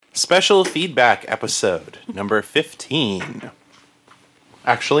special feedback episode, number 15.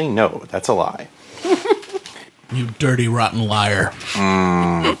 Actually, no, that's a lie. You dirty, rotten liar.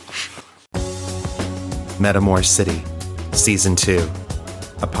 Metamor City, Season 2,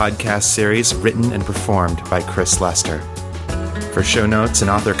 a podcast series written and performed by Chris Lester. For show notes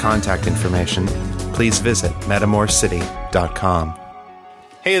and author contact information, please visit metamorcity.com.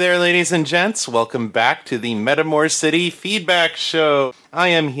 Hey there, ladies and gents. Welcome back to the Metamor City Feedback Show. I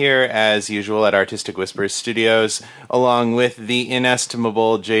am here, as usual, at Artistic Whispers Studios, along with the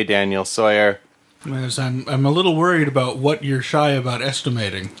inestimable J. Daniel Sawyer. Yes, I'm a little worried about what you're shy about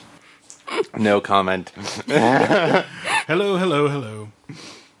estimating. No comment. Hello.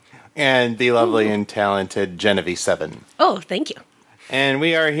 And the lovely and talented Genevieve 7. Oh, thank you. And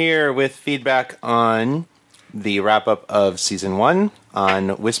we are here with feedback on the wrap-up of Season 1, on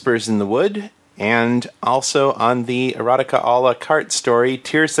Whispers in the Wood, and also on the erotica a la carte story,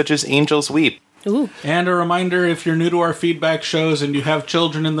 Tears Such as Angels Weep. Ooh. And a reminder, if you're new to our feedback shows and you have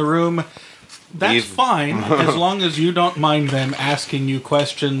children in the room, that's fine, as long as you don't mind them asking you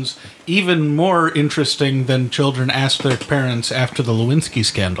questions even more interesting than children ask their parents after the Lewinsky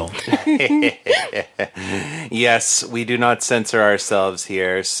scandal. Yes, we do not censor ourselves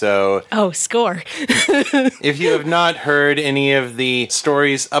here, so... Oh, score. If you have not heard any of the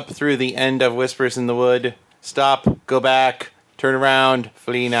stories up through the end of Whispers in the Wood, stop, go back, turn around,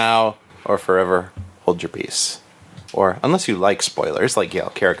 flee now, or forever hold your peace. Or, unless you like spoilers, like Gail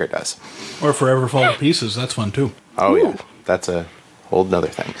Carricker does. Or forever fall to pieces, that's fun too. Oh, yeah, that's a whole nother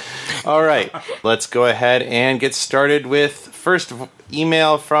thing. All right, let's go ahead and get started with first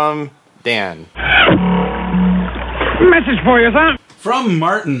email from Dan. Message for you, son. From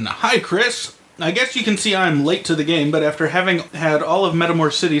Martin. Hi, Chris. I guess you can see I'm late to the game, but after having had all of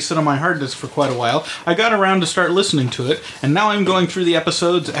Metamor City sit on my hard disk for quite a while, I got around to start listening to it, and now I'm going through the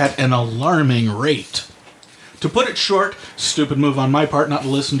episodes at an alarming rate. To put it short, stupid move on my part not to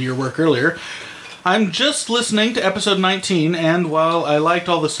listen to your work earlier, I'm just listening to episode 19, and while I liked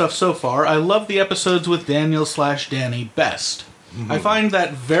all the stuff so far, I love the episodes with Daniel/Danny best. I find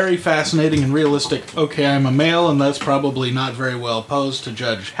that very fascinating and realistic. Okay, I'm a male, and that's probably not very well posed to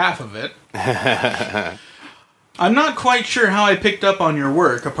judge half of it. I'm not quite sure how I picked up on your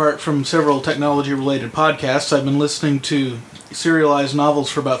work. Apart from several technology-related podcasts, I've been listening to serialized novels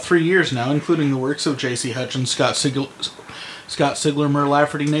for about 3 years now, including the works of J.C. Hutchins, Scott Sigler, Mur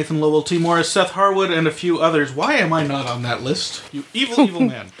Lafferty, Nathan Lowell, T. Morris, Seth Harwood, and a few others. Why am I not on that list? You evil, evil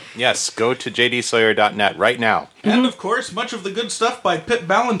man. Yes, go to jdsawyer.net right now. And, of course, much of the good stuff by Pip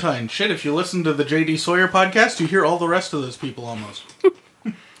Ballantyne. Shit, if you listen to the J.D. Sawyer podcast, you hear all the rest of those people almost.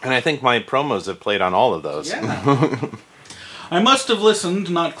 And I think my promos have played on all of those. Yeah. I must have listened,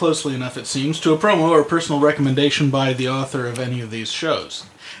 not closely enough it seems, to a promo or personal recommendation by the author of any of these shows.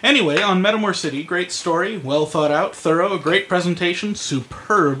 Anyway, on Metamor City, great story, well thought out, thorough, great presentation,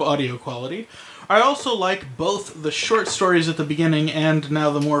 superb audio quality. I also like both the short stories at the beginning and now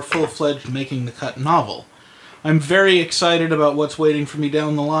the more full-fledged Making the Cut novel. I'm very excited about what's waiting for me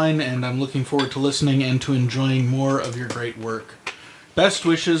down the line, and I'm looking forward to listening and to enjoying more of your great work. Best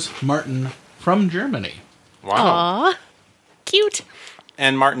wishes, Martin, from Germany. Wow. Aww. Cute.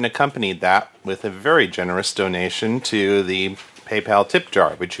 And Martin accompanied that with a very generous donation to the PayPal tip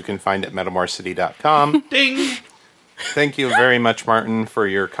jar, which you can find at metamorcity.com. Ding! Thank you very much, Martin, for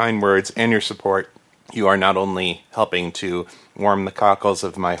your kind words and your support. You are not only helping to warm the cockles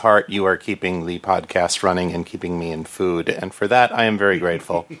of my heart, you are keeping the podcast running and keeping me in food. And for that, I am very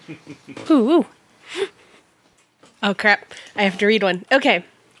grateful. Ooh. Oh, crap. I have to read one. Okay.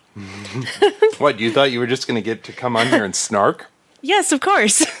 What, you thought you were just going to get to come on here and snark? Yes, of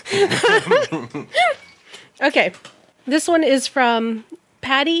course. Okay. This one is from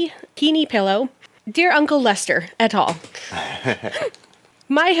Patty Keeney Pillow. Dear Uncle Lester, et al.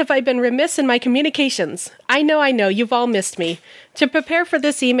 My, have I been remiss in my communications? I know, you've all missed me. To prepare for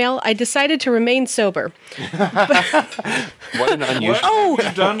this email, I decided to remain sober. What an unusual...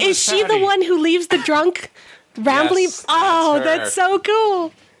 Oh, is she the one who leaves the drunk rambling? Yes, that's so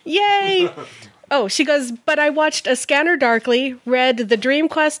cool. Yay. Oh, she goes, but I watched A Scanner Darkly, read The Dream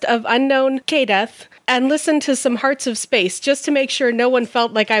Quest of Unknown Kadeth, and listened to some Hearts of Space just to make sure no one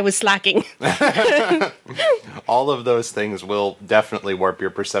felt like I was slacking. All of those things will definitely warp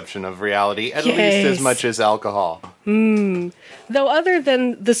your perception of reality, at least as much as alcohol. Though other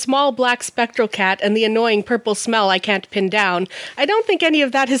than the small black spectral cat and the annoying purple smell I can't pin down, I don't think any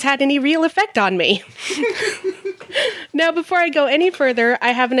of that has had any real effect on me. Now, before I go any further,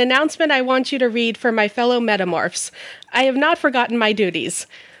 I have an announcement I want you to read for my fellow metamorphs. I have not forgotten my duties.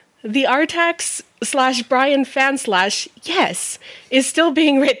 The Artax/Brian fan/ yes is still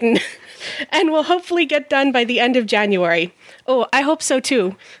being written and will hopefully get done by the end of January. Oh, I hope so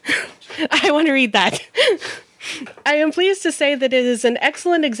too. I want to read that. I am pleased to say that it is an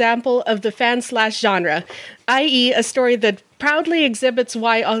excellent example of the fan/ genre, i.e. a story that proudly exhibits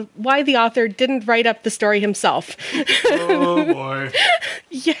why the author didn't write up the story himself. Oh, boy.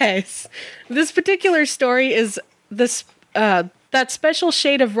 Yes. This particular story is that special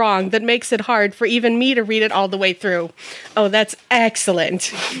shade of wrong that makes it hard for even me to read it all the way through. Oh, that's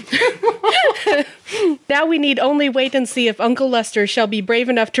excellent. Now we need only wait and see if Uncle Lester shall be brave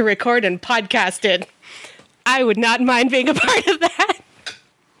enough to record and podcast it. I would not mind being a part of that.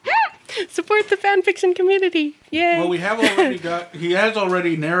 Support the fanfiction community. Yay. Well, he has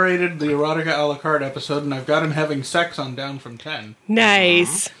already narrated the Erotica a la carte episode, and I've got him having sex on Down from 10.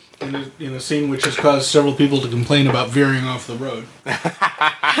 Nice. In a scene which has caused several people to complain about veering off the road.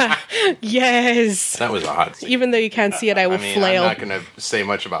 Yes. That was a hot scene. Even though you can't see it, I will flail. I'm not going to say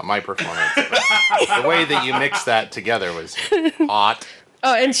much about my performance, but the way that you mixed that together was hot.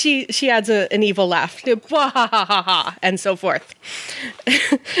 Oh, and she adds an evil laugh. And so forth.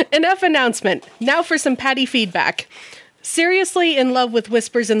 Enough announcement. Now for some Patty feedback. Seriously in love with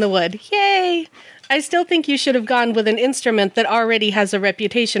Whispers in the Wood. Yay! I still think you should have gone with an instrument that already has a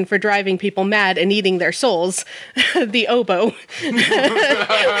reputation for driving people mad and eating their souls. The oboe.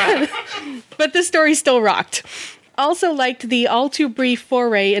 But the story still rocked. Also liked the all-too-brief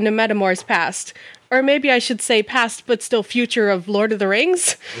foray into Metamor's past. Or maybe I should say past but still future of Lord of the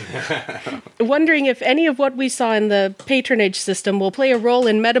Rings. Wondering if any of what we saw in the patronage system will play a role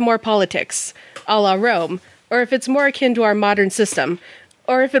in Metamor politics, a la Rome, or if it's more akin to our modern system,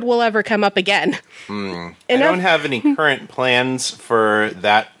 or if it will ever come up again. I don't have any current plans for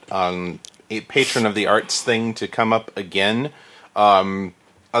that a patron of the arts thing to come up again,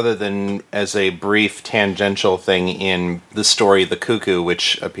 other than as a brief tangential thing in the story The Cuckoo,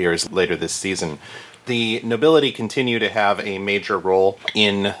 which appears later this season. The nobility continue to have a major role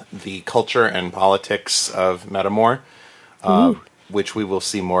in the culture and politics of Metamor, which we will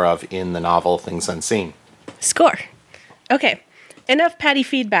see more of in the novel Things Unseen. Score. Okay. Enough Patty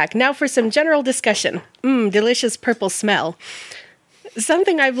feedback. Now for some general discussion. Delicious purple smell.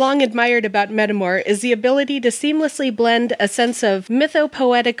 Something I've long admired about Metamor is the ability to seamlessly blend a sense of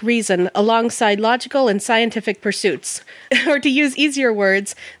mythopoetic reason alongside logical and scientific pursuits. Or to use easier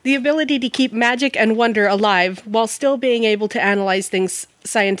words, the ability to keep magic and wonder alive while still being able to analyze things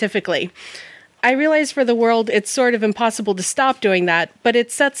scientifically. I realize for the world it's sort of impossible to stop doing that, but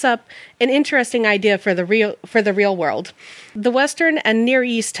it sets up an interesting idea for the real world. The Western and Near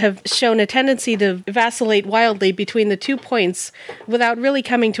East have shown a tendency to vacillate wildly between the 2 points without really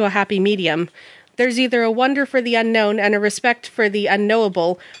coming to a happy medium. There's either a wonder for the unknown and a respect for the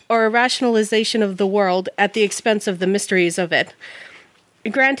unknowable, or a rationalization of the world at the expense of the mysteries of it.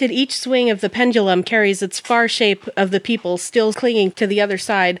 Granted, each swing of the pendulum carries its far shape of the people still clinging to the other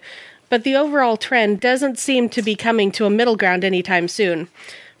side, but the overall trend doesn't seem to be coming to a middle ground anytime soon.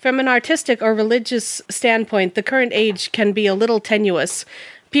 From an artistic or religious standpoint, the current age can be a little tenuous.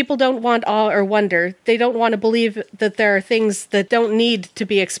 People don't want awe or wonder. They don't want to believe that there are things that don't need to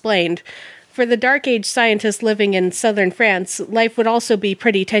be explained. For the Dark Age scientist living in southern France, life would also be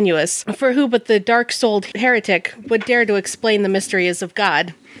pretty tenuous. For who but the dark-souled heretic would dare to explain the mysteries of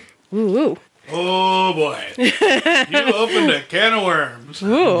God? Ooh. Oh, boy. You opened a can of worms.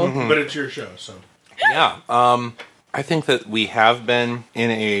 Ooh. But it's your show, so. Yeah. I think that we have been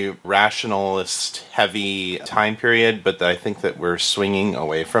in a rationalist-heavy time period, but I think that we're swinging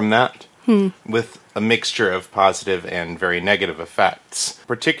away from that with a mixture of positive and very negative effects.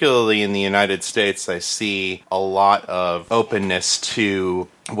 Particularly in the United States, I see a lot of openness to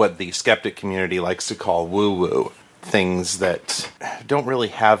what the skeptic community likes to call woo-woo. Things that don't really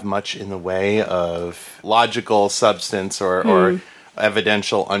have much in the way of logical substance or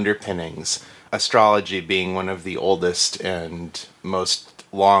evidential underpinnings. Astrology being one of the oldest and most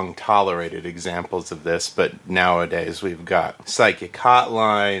long-tolerated examples of this, but nowadays we've got psychic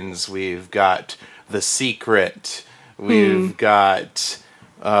hotlines, we've got The Secret, we've got...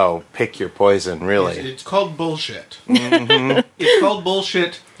 Oh, pick your poison, really. It's called bullshit. Mm-hmm. It's called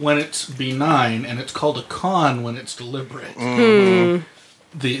bullshit when it's benign, and it's called a con when it's deliberate. Mm-hmm.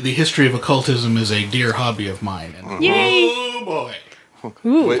 The history of occultism is a dear hobby of mine. And Yay! Oh, boy.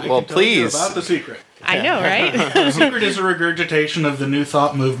 Well, please. About The Secret. I know, right? The Secret is a regurgitation of the New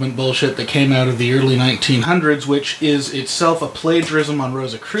Thought movement bullshit that came out of the early 1900s, which is itself a plagiarism on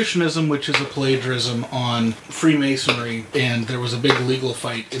Rosicrucianism, which is a plagiarism on Freemasonry, and there was a big legal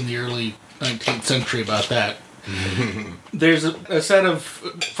fight in the early 19th century about that. There's a set of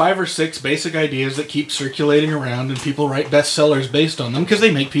 5 or 6 basic ideas that keep circulating around, and people write bestsellers based on them because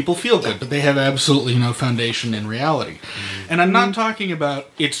they make people feel good, but they have absolutely no foundation in reality. And I'm not talking about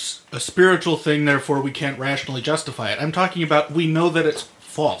it's a spiritual thing, therefore we can't rationally justify it. I'm talking about we know that it's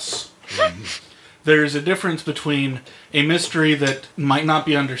false. There's a difference between a mystery that might not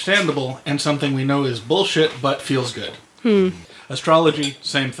be understandable and something we know is bullshit but feels good. Astrology,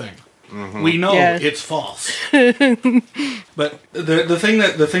 same thing. We know it's false. But the thing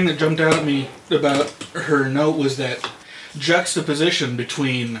that jumped out at me about her note was that juxtaposition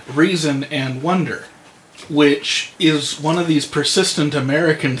between reason and wonder, which is one of these persistent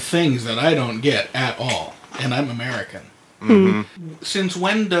American things that I don't get at all. And I'm American. Since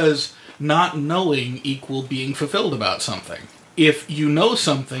when does not knowing equal being fulfilled about something? If you know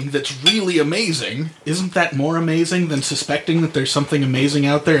something that's really amazing, isn't that more amazing than suspecting that there's something amazing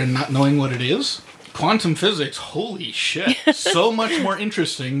out there and not knowing what it is? Quantum physics, holy shit. So much more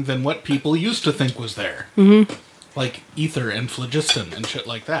interesting than what people used to think was there. Like ether and phlogiston and shit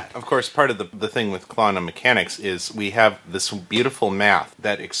like that. Of course, part of the thing with quantum mechanics is we have this beautiful math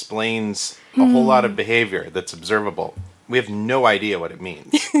that explains a whole lot of behavior that's observable. We have no idea what it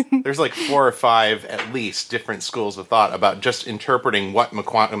means. There's like 4 or 5, at least, different schools of thought about just interpreting what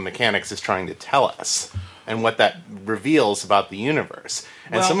quantum mechanics is trying to tell us and what that reveals about the universe.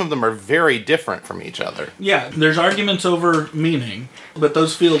 And some of them are very different from each other. Yeah, there's arguments over meaning, but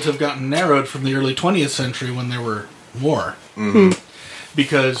those fields have gotten narrowed from the early 20th century when there were more.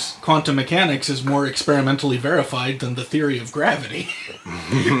 Because quantum mechanics is more experimentally verified than the theory of gravity.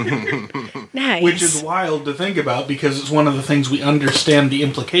 Nice. Which is wild to think about because it's one of the things we understand the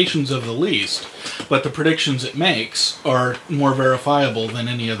implications of the least, but the predictions it makes are more verifiable than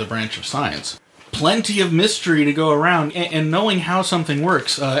any other branch of science. Plenty of mystery to go around, and knowing how something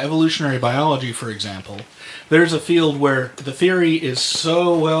works, evolutionary biology, for example, there's a field where the theory is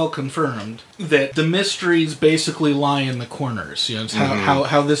so well confirmed that the mysteries basically lie in the corners. You know, it's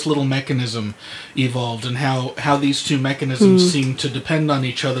how this little mechanism evolved and how these two mechanisms seem to depend on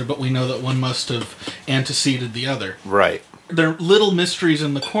each other, but we know that one must have anteceded the other. Right. They're little mysteries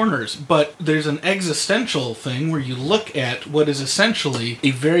in the corners, but there's an existential thing where you look at what is essentially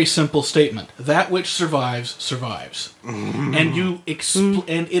a very simple statement. That which survives, survives. And you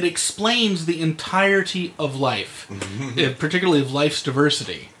and it explains the entirety of life, particularly of life's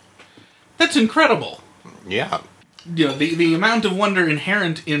diversity. That's incredible. Yeah. You know, the amount of wonder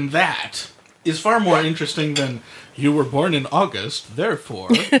inherent in that is far more interesting than you were born in August,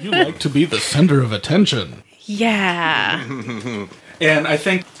 therefore you like to be the center of attention. Yeah. And I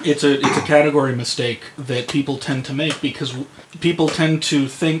think it's a category mistake that people tend to make because people tend to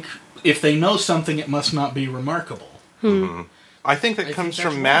think if they know something, it must not be remarkable. I think that comes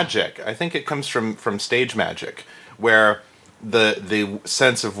from magic. I think it comes from stage magic, where the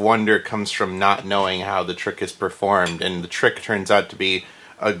sense of wonder comes from not knowing how the trick is performed, and the trick turns out to be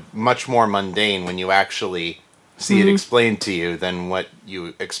much more mundane when you actually see it explained to you than what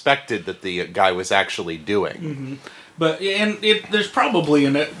you expected that the guy was actually doing. But there's probably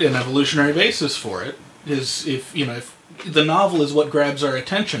an evolutionary basis for it. Is if the novel is what grabs our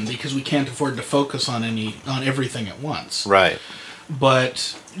attention because we can't afford to focus on everything at once. Right.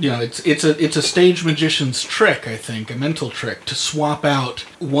 But it's a stage magician's trick, I think, a mental trick, to swap out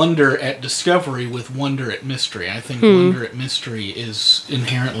wonder at discovery with wonder at mystery. I think wonder at mystery is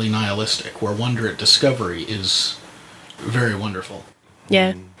inherently nihilistic, where wonder at discovery is very wonderful.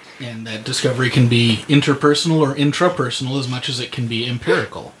 Yeah. And that discovery can be interpersonal or intrapersonal as much as it can be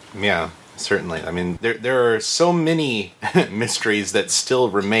empirical. Yeah. Certainly. I mean, there are so many mysteries that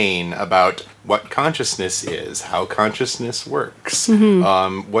still remain about what consciousness is, how consciousness works,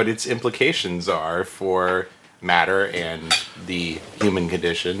 what its implications are for matter and the human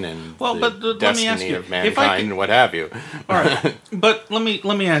condition and the destiny of mankind and what have you. All right. But let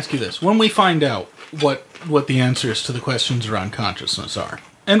me ask you this. When we find out what the answers to the questions around consciousness are,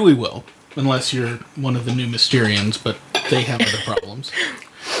 and we will, unless you're one of the new Mysterians, but they have other problems.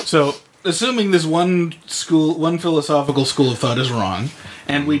 So, assuming this one philosophical school of thought is wrong,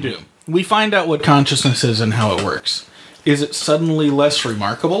 and we do, we find out what consciousness is and how it works. Is it suddenly less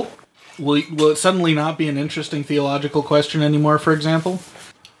remarkable? Will it suddenly not be an interesting theological question anymore, for example?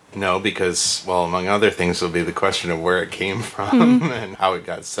 No, because, well, among other things, will be the question of where it came from and how it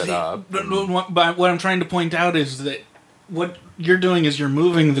got set up. But what I'm trying to point out is that what you're doing is you're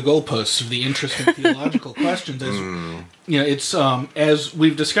moving the goalposts of the interesting theological questions. As it's as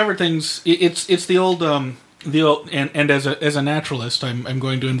we've discovered things. It's the old and as a naturalist, I'm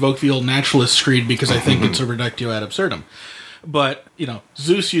going to invoke the old naturalist creed because I think it's a reductio ad absurdum. But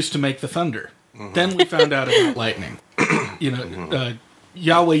Zeus used to make the thunder. Then we found out about lightning.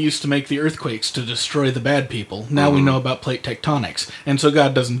 Yahweh used to make the earthquakes to destroy the bad people. Now we know about plate tectonics. And so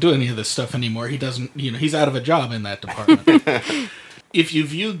God doesn't do any of this stuff anymore. He doesn't, he's out of a job in that department. If you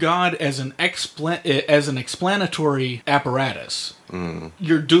view God as an explanatory apparatus,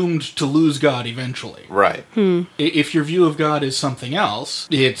 you're doomed to lose God eventually. Right. If your view of God is something else,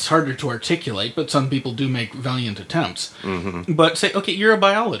 it's harder to articulate, but some people do make valiant attempts. But say, okay, you're a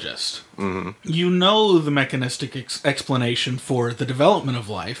biologist. You know the mechanistic explanation for the development of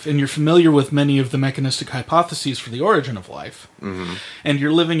life, and you're familiar with many of the mechanistic hypotheses for the origin of life. And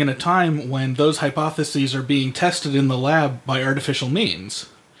you're living in a time when those hypotheses are being tested in the lab by artificial means.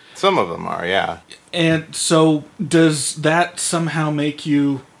 Some of them are, yeah. And so does that somehow make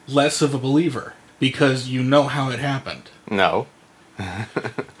you less of a believer? Because you know how it happened. No.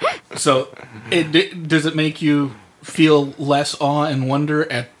 So does it make you feel less awe and wonder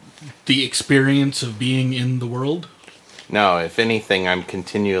at the experience of being in the world? No, if anything, I'm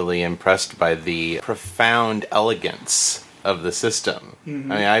continually impressed by the profound elegance of the system. I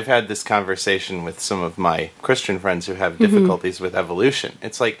mean, I've had this conversation with some of my Christian friends who have difficulties with evolution.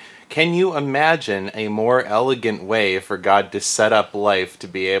 It's like, can you imagine a more elegant way for God to set up life to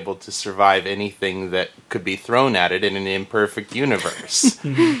be able to survive anything that could be thrown at it in an imperfect universe?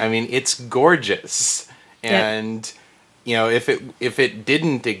 I mean, it's gorgeous. And if it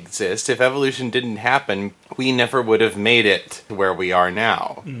didn't exist, if evolution didn't happen, we never would have made it to where we are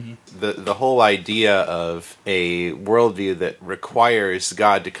now. The whole idea of a worldview that requires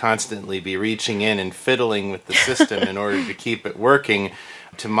God to constantly be reaching in and fiddling with the system in order to keep it working,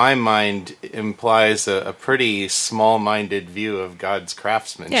 to my mind, implies a pretty small-minded view of God's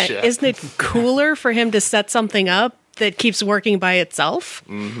craftsmanship. Yeah, isn't it cooler for him to set something up that keeps working by itself?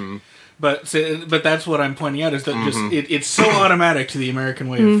 But that's what I'm pointing out, is that just it's so automatic to the American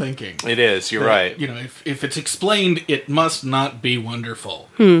way of thinking. It is, you're right. If it's explained, it must not be wonderful.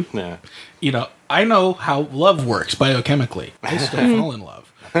 Yeah. I know how love works biochemically. I still fall in love.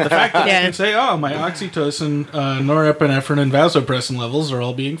 The fact that I can say, my oxytocin, norepinephrine, and vasopressin levels are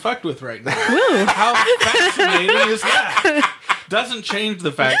all being fucked with right now. How fascinating is that? Doesn't change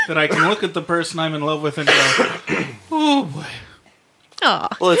the fact that I can look at the person I'm in love with and go, oh boy.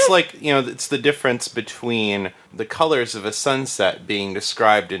 Aww. Well, it's like, it's the difference between the colors of a sunset being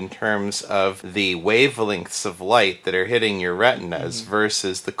described in terms of the wavelengths of light that are hitting your retinas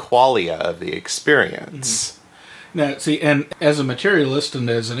versus the qualia of the experience. Now, see, and as a materialist and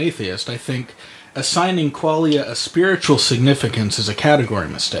as an atheist, I think assigning qualia a spiritual significance is a category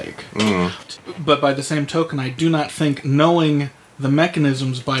mistake. But by the same token, I do not think knowing the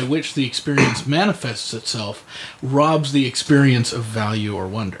mechanisms by which the experience manifests itself robs the experience of value or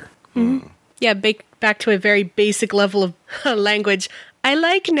wonder. Yeah, back to a very basic level of language. I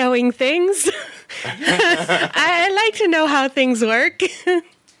like knowing things. I like to know how things work.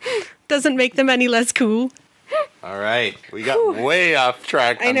 Doesn't make them any less cool. All right. We got way off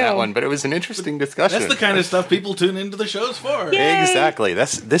track on that one, but it was an interesting discussion. That's the kind of stuff people tune into the shows for. Yay. Exactly.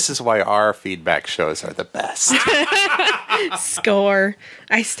 This is why our feedback shows are the best. Score.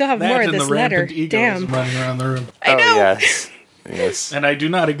 I still have more of this letter. Damn. Running around the room. I know. Yes. And I do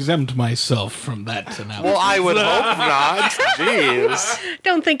not exempt myself from that analysis. Well, I would hope not. Jeez.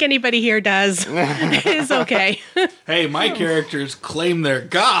 Don't think anybody here does. It's okay. Hey, my characters claim they're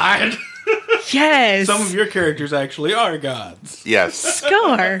God. Yes. Some of your characters actually are gods. Yes.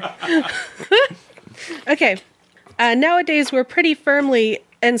 Score. Okay. Nowadays, we're pretty firmly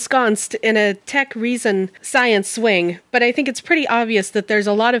ensconced in a tech reason science swing, but I think it's pretty obvious that there's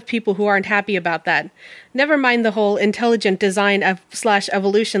a lot of people who aren't happy about that. Never mind the whole intelligent design /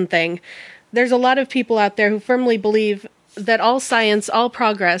 evolution thing. There's a lot of people out there who firmly believe that all science, all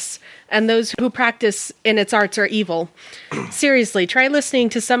progress, and those who practice in its arts are evil. Seriously, try listening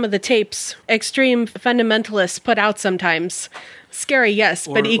to some of the tapes extreme fundamentalists put out sometimes. Scary, yes,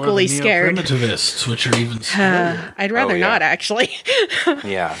 but equally scared. Or the neo-primitivists, which are even scarier. I'd rather not, actually.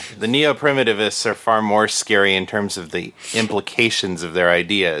 Yeah, the neo-primitivists are far more scary in terms of the implications of their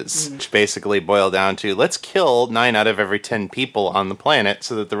ideas, which basically boil down to, let's kill 9 out of every 10 people on the planet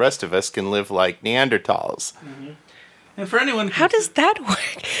so that the rest of us can live like Neanderthals. And for anyone... How does that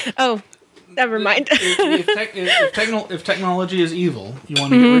work? Oh, never mind. If technology is evil, you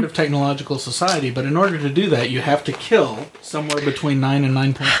want to get rid of technological society, but in order to do that, you have to kill somewhere between 9 and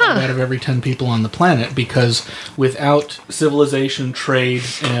 9.5 out of every 10 people on the planet, because without civilization, trade,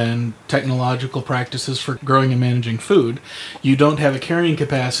 and technological practices for growing and managing food, you don't have a carrying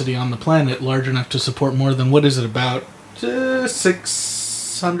capacity on the planet large enough to support more than, what is it, about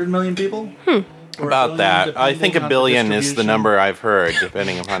 600 million people? About that. I think 1 billion is the number I've heard,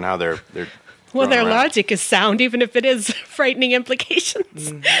 depending upon how they're Well, their around. logic is sound, even if it is frightening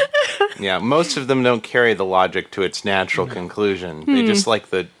implications. Yeah, most of them don't carry the logic to its natural conclusion. They just like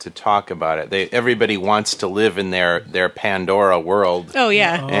to talk about it. Everybody wants to live in their Pandora world. Oh,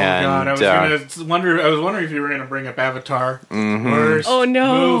 yeah. Oh, And, God, I was wondering if you were going to bring up Avatar. Worst Oh,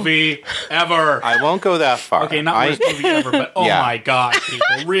 no. movie ever. I won't go that far. Okay, not worst movie ever, but oh Yeah. my God,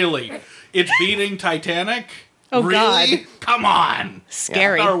 people, really? It's beating Titanic? Oh, really? God. Come on!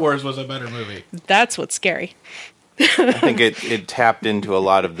 Scary. Star Wars was a better movie. That's what's scary. I think it tapped into a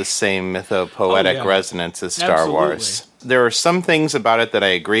lot of the same mythopoetic Oh, yeah. resonance as Star Absolutely. Wars. There are some things about it that I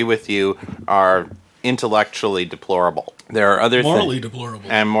agree with you are intellectually deplorable. There are other Morally things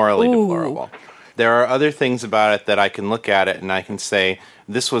deplorable. and morally Ooh. deplorable. There are other things about it that I can look at it and I can say,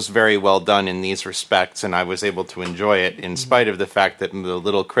 this was very well done in these respects, and I was able to enjoy it in spite of the fact that the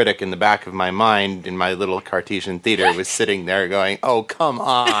little critic in the back of my mind in my little Cartesian theater was sitting there going, oh, come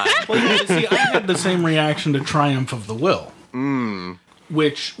on. Well, you see, I had the same reaction to Triumph of the Will,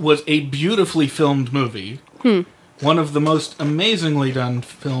 which was a beautifully filmed movie. One of the most amazingly done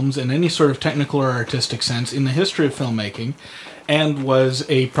films in any sort of technical or artistic sense in the history of filmmaking, and was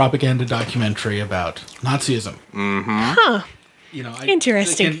a propaganda documentary about Nazism. You know,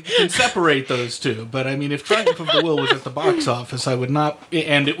 Interesting. can separate those two, but I mean, if Triumph of the Will was at the box office, I would not,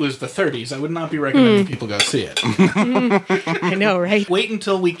 and it was the 30s, I would not be recommending people go see it. I know, right? Wait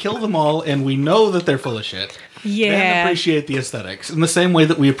until we kill them all and we know that they're full of shit. Then Yeah. appreciate the aesthetics in the same way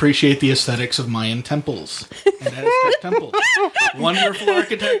that we appreciate the aesthetics of Mayan temples and Aztec temples. Wonderful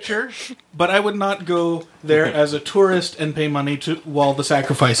architecture, but I would not go there as a tourist and pay money to while the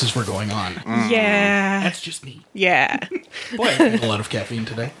sacrifices were going on. Yeah. That's just me. Yeah. Boy, I had a lot of caffeine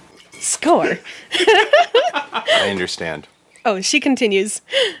today. Score. I understand. Oh, she continues.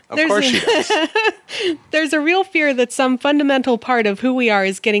 Of course she does. There's a real fear that some fundamental part of who we are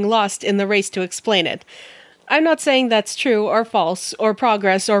is getting lost in the race to explain it. I'm not saying that's true or false or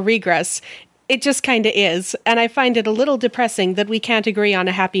progress or regress. It just kinda is, and I find it a little depressing that we can't agree on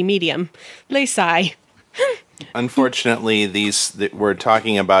a happy medium. Lay sigh. Unfortunately, we're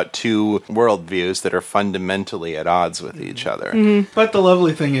talking about two worldviews that are fundamentally at odds with each other. But the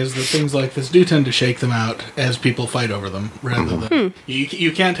lovely thing is that things like this do tend to shake them out as people fight over them, rather than...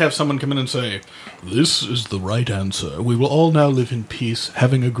 You can't have someone come in and say, this is the right answer. We will all now live in peace,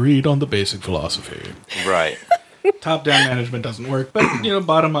 having agreed on the basic philosophy. Right. Top-down management doesn't work, but,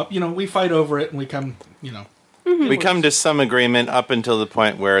 bottom-up, we fight over it and we come, We come to some agreement up until the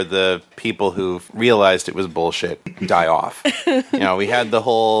point where the people who realized it was bullshit die off. We had the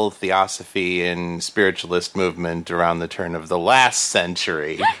whole theosophy and spiritualist movement around the turn of the last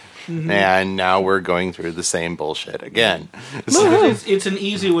century. And now we're going through the same bullshit again. So, It's an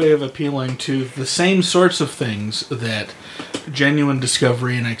easy way of appealing to the same sorts of things that genuine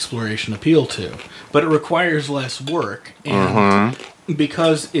discovery and exploration appeal to, but it requires less work, and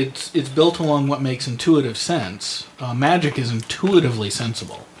because it's built along what makes intuitive sense, magic is intuitively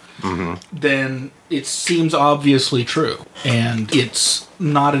sensible, then it seems obviously true, and it's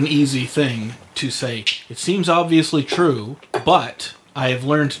not an easy thing to say, it seems obviously true, but I have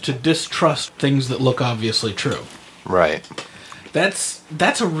learned to distrust things that look obviously true. right. That's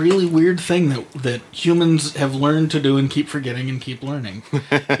a really weird thing that humans have learned to do and keep forgetting and keep learning.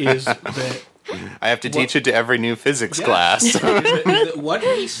 Is that I have to teach it to every new physics class. is that what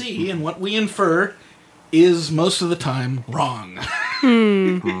we see and what we infer is most of the time wrong.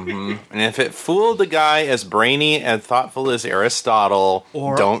 And if it fooled a guy as brainy and thoughtful as Aristotle,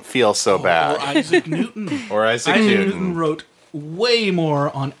 Or- don't feel so bad. Or Isaac Newton. Or Isaac Isaac Newton. Newton wrote way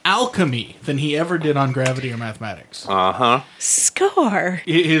more on alchemy than he ever did on gravity or mathematics. Score.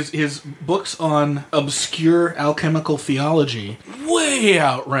 His books on obscure alchemical theology way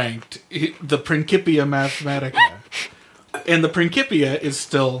outranked the Principia Mathematica. And the Principia is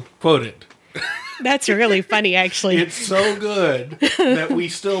still quoted. That's really funny, actually. It's so good that we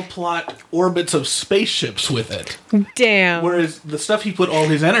still plot orbits of spaceships with it. Damn. Whereas the stuff he put all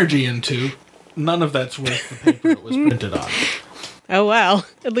his energy into, none of that's worth the paper it was printed on. Oh, well.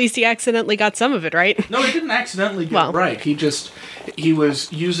 At least he accidentally got some of it right. No, he didn't accidentally get Well. it right. He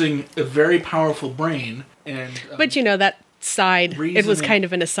was using a very powerful brain and... But that side, it was kind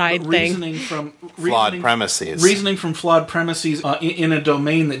of an aside thing. Flawed premises. Reasoning from flawed premises in a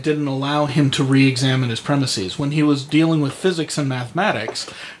domain that didn't allow him to re-examine his premises. When he was dealing with physics and mathematics,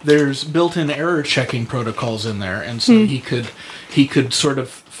 there's built-in error checking protocols in there, and so he could sort of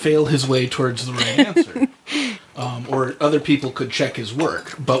fail his way towards the right answer. Or other people could check his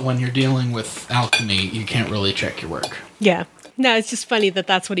work, but when you're dealing with alchemy, you can't really check your work. Yeah. No, it's just funny that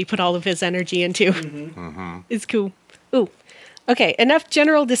that's what he put all of his energy into. It's cool. Ooh. Okay, enough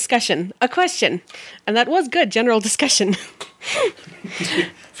general discussion. A question. And that was good, general discussion.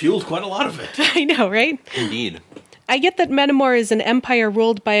 Fueled quite a lot of it. I know, right? Indeed. I get that Metamor is an empire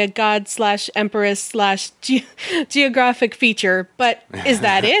ruled by a god/empress/geographic feature, but is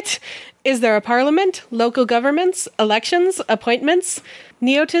that it? Is there a parliament, local governments, elections, appointments,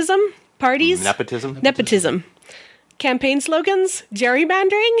 nepotism, parties? Nepotism. Campaign slogans?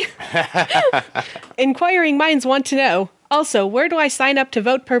 Gerrymandering? Inquiring minds want to know. Also, where do I sign up to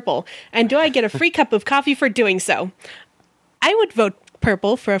vote purple? And do I get a free cup of coffee for doing so? I would vote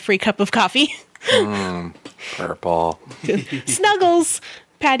purple for a free cup of coffee. Purple. Snuggles,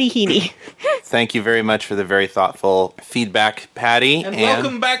 Patty Heaney. Thank you very much for the very thoughtful feedback, Patty. And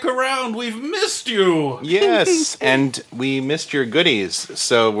welcome back around. We've missed you. Yes, and we missed your goodies,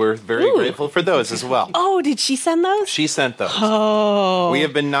 so we're very grateful for those as well. Oh, did she send those? She sent those. Oh. We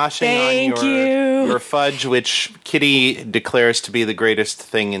have been noshing on your fudge, which Kitty declares to be the greatest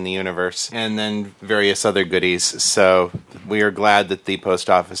thing in the universe, and then various other goodies. So we are glad that the post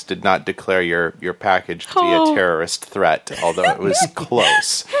office did not declare your package to be a terrorist threat, although it was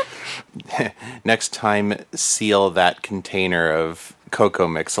close. Next time, seal that container of cocoa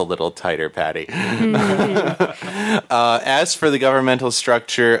mix a little tighter, Patty. As for the governmental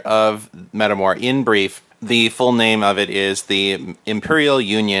structure of Metamor, in brief, the full name of it is the Imperial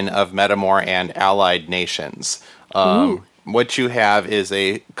Union of Metamor and Allied Nations. What you have is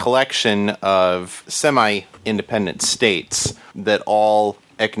a collection of semi-independent states that all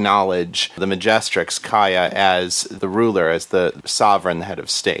acknowledge the Majestrix, Kaya, as the ruler, as the sovereign, the head of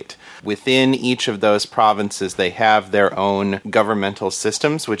state. Within each of those provinces, they have their own governmental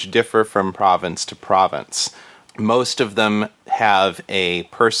systems, which differ from province to province. Most of them have a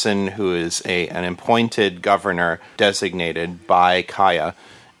person who is an appointed governor designated by Kaya,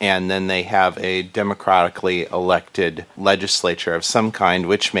 and then they have a democratically elected legislature of some kind,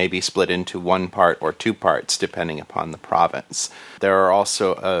 which may be split into one part or two parts, depending upon the province. There are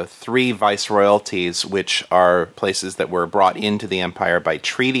also 3 viceroyalties, which are places that were brought into the empire by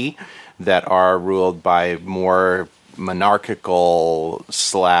treaty, that are ruled by more monarchical /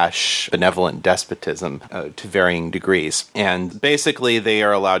 benevolent despotism to varying degrees. And basically they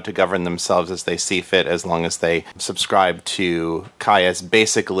are allowed to govern themselves as they see fit, as long as they subscribe to Kaya's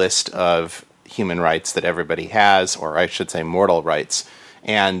basic list of human rights that everybody has, or I should say mortal rights,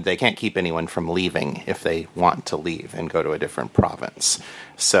 and they can't keep anyone from leaving if they want to leave and go to a different province.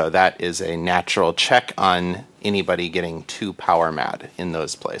 So that is a natural check on anybody getting too power mad in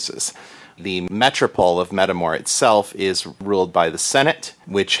those places. The metropole of Metamor itself is ruled by the Senate,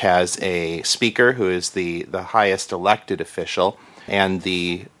 which has a speaker who is the highest elected official, and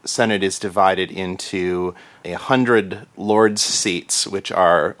the Senate is divided into 100 lords' seats, which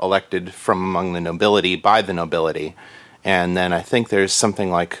are elected from among the nobility by the nobility, and then I think there's something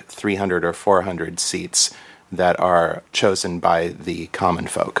like 300 or 400 seats that are chosen by the common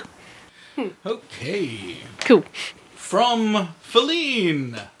folk. Okay. Cool. From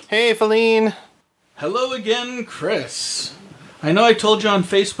Feline. Hey, Feline. Hello again, Chris. I know I told you on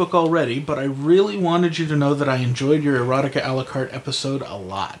Facebook already, but I really wanted you to know that I enjoyed your Erotica a la carte episode a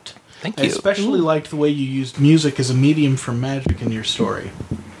lot. Thank you. I especially liked the way you used music as a medium for magic in your story.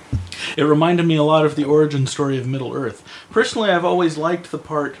 It reminded me a lot of the origin story of Middle-earth. Personally, I've always liked the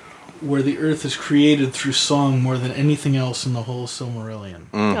part where the earth is created through song more than anything else in the whole Silmarillion.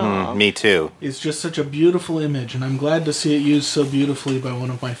 Mm-hmm. Me too. It's just such a beautiful image, and I'm glad to see it used so beautifully by one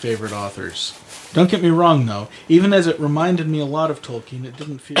of my favorite authors. Don't get me wrong, though. Even as it reminded me a lot of Tolkien, it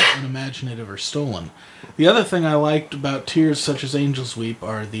didn't feel unimaginative or stolen. The other thing I liked about tears such as Angels Weep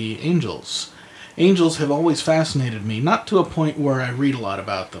are the angels. Angels have always fascinated me, not to a point where I read a lot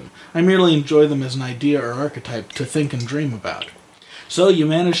about them. I merely enjoy them as an idea or archetype to think and dream about. So you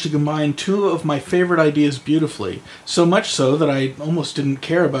managed to combine 2 of my favorite ideas beautifully, so much so that I almost didn't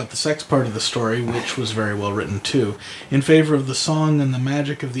care about the sex part of the story, which was very well written too, in favor of the song and the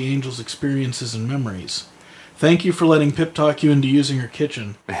magic of the angels' experiences and memories. Thank you for letting Pip talk you into using her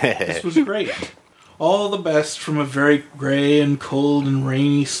kitchen. This was great. All the best from a very grey and cold and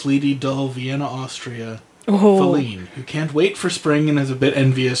rainy, sleety, dull Vienna, Austria. Feline, who can't wait for spring and is a bit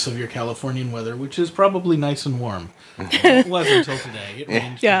envious of your Californian weather, which is probably nice and warm. It was until today. It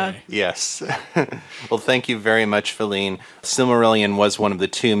rained today. Yes. Well, thank you very much, Feline. Silmarillion was one of the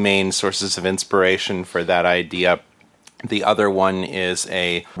 2 main sources of inspiration for that idea. The other one is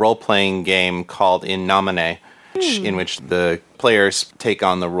a role-playing game called In Nomine, in which the players take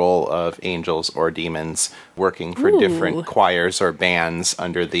on the role of angels or demons, working for different choirs or bands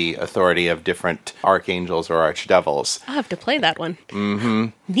under the authority of different archangels or archdevils. I'll have to play that one. Mm-hmm.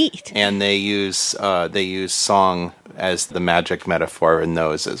 Neat. And they use song as the magic metaphor in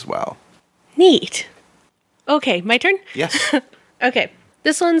those as well. Neat. Okay, my turn? Yes. Okay,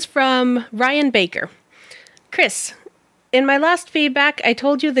 this one's from Ryan Baker. Chris, in my last feedback, I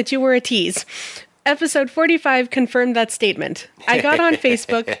told you that you were a tease. Episode 45 confirmed that statement. I got on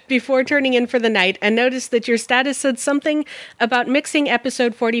Facebook before turning in for the night and noticed that your status said something about mixing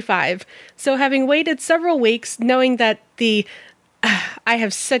episode 45. So having waited several weeks, knowing that the... I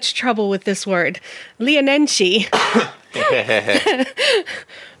have such trouble with this word. Leonenshi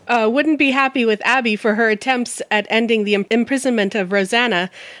wouldn't be happy with Abby for her attempts at ending the imprisonment of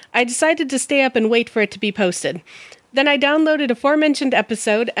Rosanna, I decided to stay up and wait for it to be posted. Then I downloaded aforementioned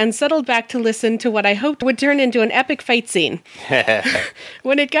episode and settled back to listen to what I hoped would turn into an epic fight scene.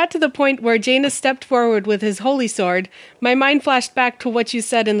 When it got to the point where Janus stepped forward with his holy sword, my mind flashed back to what you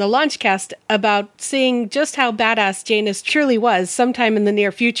said in the Launchcast about seeing just how badass Janus truly was sometime in the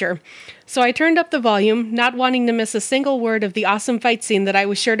near future. So I turned up the volume, not wanting to miss a single word of the awesome fight scene that I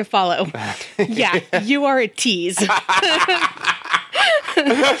was sure to follow. Yeah, you are a tease.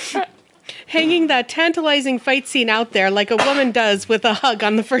 Hanging that tantalizing fight scene out there like a woman does with a hug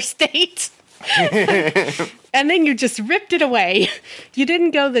on the first date. And then you just ripped it away. You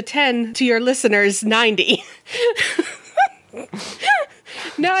didn't go the 10 to your listeners' 90.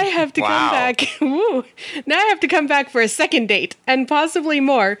 Now I have to come back. Woo, now I have to come back for a second date, and possibly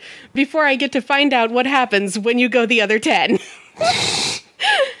more, before I get to find out what happens when you go the other 10.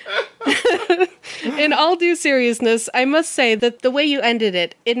 In all due seriousness, I must say that the way you ended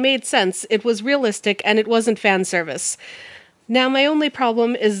it, it made sense, it was realistic, and it wasn't fan service. Now, my only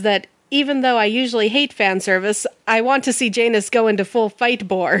problem is that even though I usually hate fan service, I want to see Janus go into full fight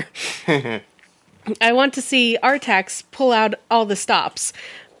bore. I want to see Artax pull out all the stops,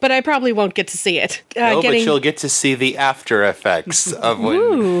 but I probably won't get to see it. But you'll get to see the after effects of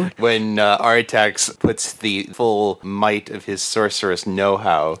when Artax puts the full might of his sorceress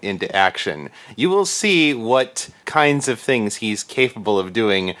know-how into action. You will see what kinds of things he's capable of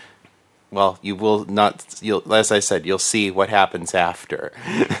doing. Well, you will not, as I said, you'll see what happens after.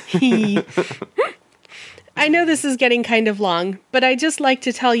 I know this is getting kind of long, but I'd just like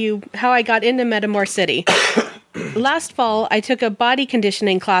to tell you how I got into Metamor City. Last fall, I took a body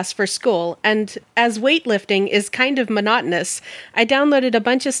conditioning class for school, and as weightlifting is kind of monotonous, I downloaded a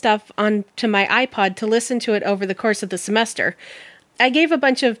bunch of stuff onto my iPod to listen to it over the course of the semester. I gave a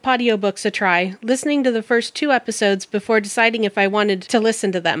bunch of audiobooks a try, listening to the first 2 episodes before deciding if I wanted to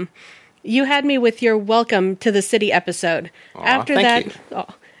listen to them. You had me with your Welcome to the City episode. After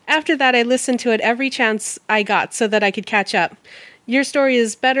that, I listened to it every chance I got so that I could catch up. Your story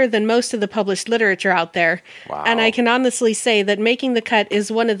is better than most of the published literature out there. Wow. And I can honestly say that Making the Cut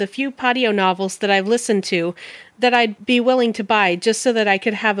is one of the few patio novels that I've listened to that I'd be willing to buy just so that I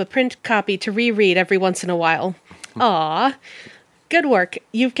could have a print copy to reread every once in a while. Aw. Good work.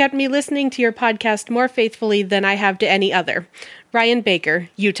 You've kept me listening to your podcast more faithfully than I have to any other. Ryan Baker,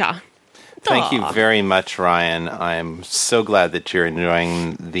 Utah. Thank you very much, Ryan. I'm so glad that you're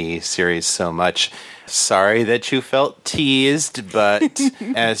enjoying the series so much. Sorry that you felt teased, but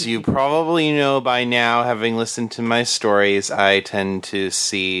as you probably know by now, having listened to my stories, I tend to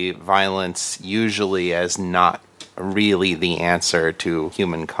see violence usually as not really the answer to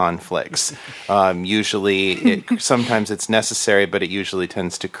human conflicts. Sometimes it's necessary, but it usually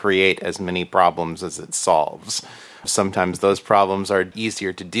tends to create as many problems as it solves. Sometimes those problems are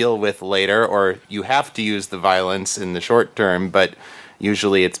easier to deal with later, or you have to use the violence in the short term, but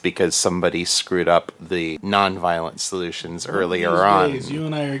usually it's because somebody screwed up the non-violent solutions earlier on. You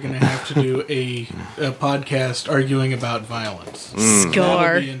and I are going to have to do a podcast arguing about violence. Score.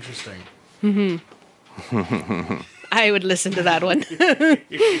 That'll be interesting. Mm-hmm. I would listen to that one.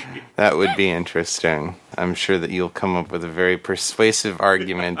 That would be interesting. I'm sure that you'll come up with a very persuasive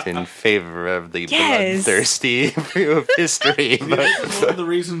argument in favor of the bloodthirsty view of history. This is one of the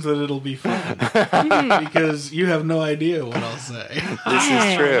reasons that it'll be fun. Because you have no idea what I'll say.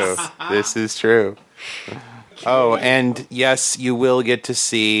 This is true. Oh, and yes, you will get to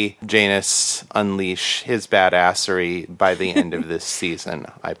see Janus unleash his badassery by the end of this season,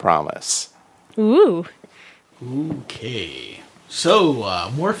 I promise. Ooh. Okay. So,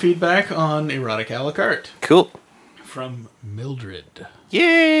 more feedback on Erotic a la carte. Cool. From Mildred.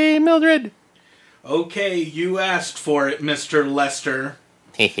 Yay, Mildred! Okay, you asked for it, Mr. Lester.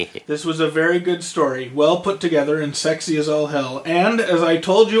 This was a very good story, well put together and sexy as all hell. And, as I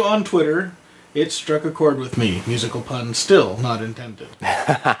told you on Twitter, it struck a chord with me. Musical pun still not intended.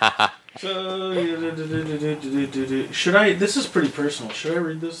 So, should I... This is pretty personal. Should I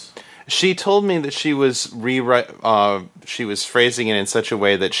read this? She told me that she was phrasing it in such a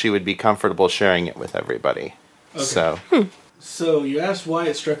way that she would be comfortable sharing it with everybody. So, So you asked why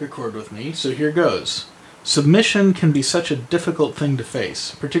it struck a chord with me, so here goes. Submission can be such a difficult thing to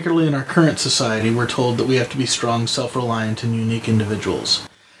face. Particularly in our current society, we're told that we have to be strong, self-reliant, and unique individuals.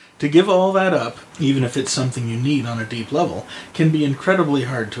 To give all that up, even if it's something you need on a deep level, can be incredibly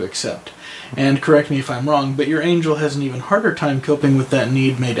hard to accept. And correct me if I'm wrong, but your angel has an even harder time coping with that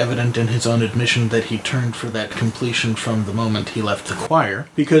need made evident in his own admission that he turned for that completion from the moment he left the choir,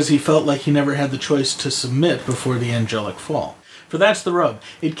 because he felt like he never had the choice to submit before the angelic fall. For that's the rub.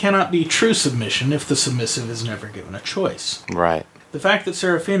 It cannot be true submission if the submissive is never given a choice. right. The fact that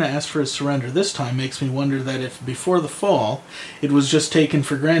Seraphina asked for his surrender this time makes me wonder that if, before the fall, it was just taken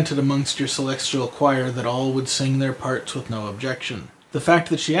for granted amongst your celestial choir that all would sing their parts with no objection. The fact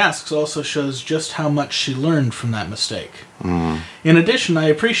that she asks also shows just how much she learned from that mistake. In addition, I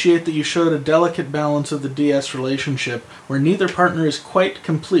appreciate that you showed a delicate balance of the DS relationship where neither partner is quite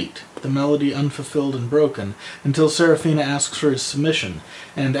complete, the melody unfulfilled and broken, until Seraphina asks for his submission,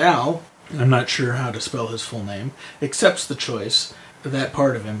 and Al, I'm not sure how to spell his full name, accepts the choice, that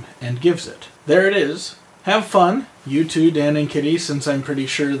part of him, and gives it. There it is. Have fun, you two, Dan and Kitty, since I'm pretty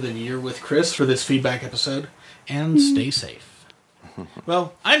sure that you're with Chris for this feedback episode, and stay safe.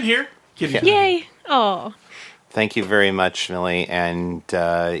 Well, I'm here. Kitty's not here. Yay! Oh, Thank you very much, Millie. And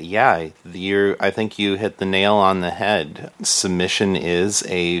I think you hit the nail on the head. Submission is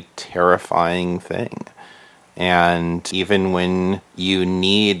a terrifying thing. And even when you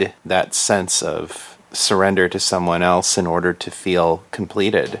need that sense of surrender to someone else in order to feel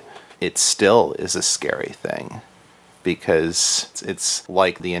completed, it still is a scary thing. Because it's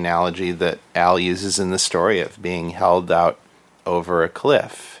like the analogy that Al uses in the story of being held out over a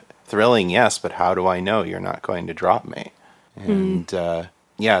cliff. Thrilling, yes, but how do I know you're not going to drop me? And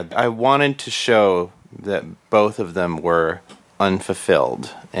I wanted to show that both of them were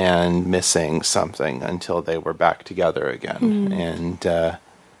unfulfilled and missing something until they were back together again. And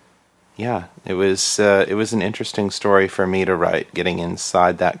it was an interesting story for me to write, getting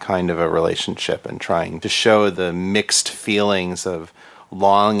inside that kind of a relationship and trying to show the mixed feelings of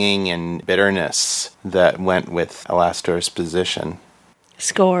longing and bitterness that went with Alastor's position.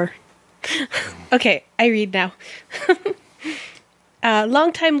 score. Okay, I read now.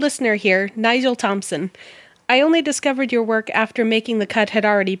 Long-time listener here, Nigel Thompson. I only discovered your work after Making the Cut had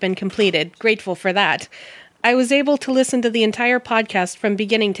already been completed. Grateful for that. I was able to listen to the entire podcast from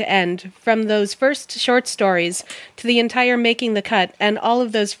beginning to end, from those first short stories to the entire Making the Cut and all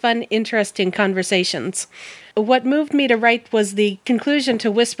of those fun, interesting conversations. What moved me to write was the conclusion to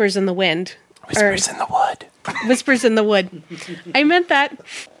Whispers in the Wind. Whispers in the Wood. Whispers in the Wood. I meant that.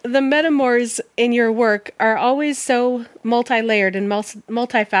 The metaphors in your work are always so multi-layered and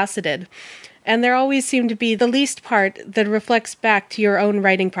multifaceted, and there always seem to be the least part that reflects back to your own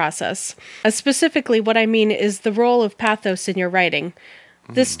writing process. Specifically, what I mean is the role of pathos in your writing.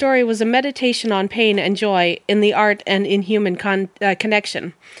 This story was a meditation on pain and joy in the art and in human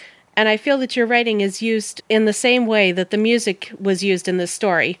connection. And I feel that your writing is used in the same way that the music was used in this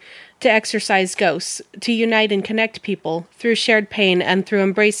story, to exorcise ghosts, to unite and connect people through shared pain and through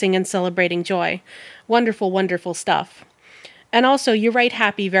embracing and celebrating joy. Wonderful, wonderful stuff. And also, you write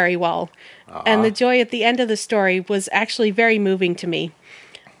happy very well. And the joy at the end of the story was actually very moving to me.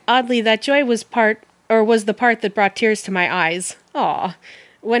 Oddly, that joy was the part that brought tears to my eyes. Aw.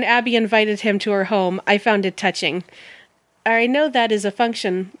 When Abby invited him to her home, I found it touching. I know that is a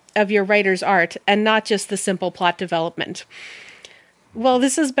function of your writer's art, and not just the simple plot development. Well,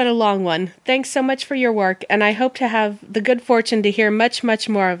 this has been a long one. Thanks so much for your work, and I hope to have the good fortune to hear much, much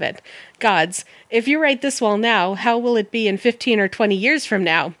more of it. Gods, if you write this well now, how will it be in 15 or 20 years from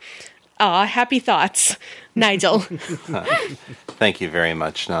now? Happy thoughts. Nigel. Thank you very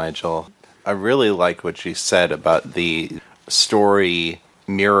much, Nigel. I really like what you said about the story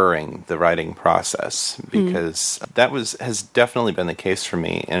mirroring the writing process, because that has definitely been the case for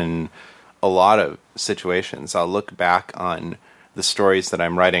me in a lot of situations. I'll look back on the stories that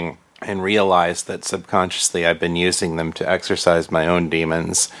I'm writing and realize that subconsciously I've been using them to exercise my own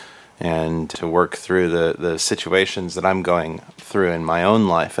demons and to work through the situations that I'm going through in my own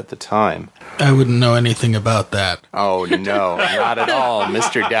life at the time. I wouldn't know anything about that. Oh, no, not at all,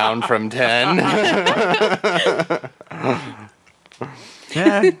 Mr. Down from 10.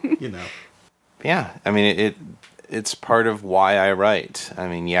 Yeah, you know. Yeah, I mean, it's part of why I write. I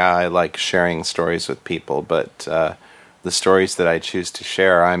mean, yeah, I like sharing stories with people, but the stories that I choose to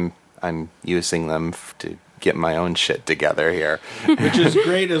share, I'm using them to get my own shit together here. Which is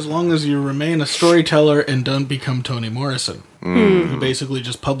great as long as you remain a storyteller and don't become Toni Morrison, who basically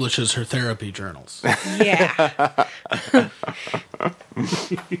just publishes her therapy journals. Yeah.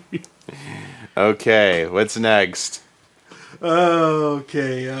 Okay, what's next?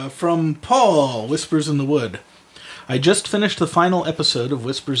 Okay, from Paul, Whispers in the Wood. I just finished the final episode of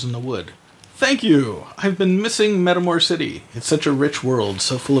Whispers in the Wood. Thank you! I've been missing Metamore City. It's such a rich world,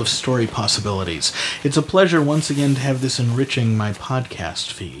 so full of story possibilities. It's a pleasure once again to have this enriching my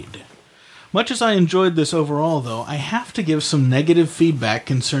podcast feed. Much as I enjoyed this overall, though, I have to give some negative feedback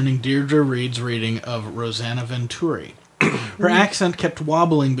concerning Deirdre Reed's reading of Rosanna Venturi. Her accent kept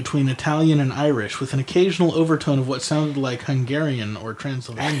wobbling between Italian and Irish, with an occasional overtone of what sounded like Hungarian or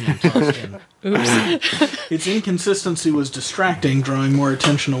Transylvanian tossed in. Oops. Its inconsistency was distracting, drawing more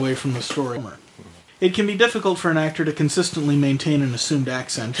attention away from the story. It can be difficult for an actor to consistently maintain an assumed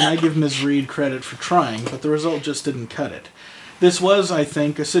accent, and I give Ms. Reed credit for trying, but the result just didn't cut it. This was, I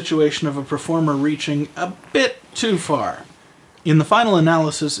think, a situation of a performer reaching a bit too far. In the final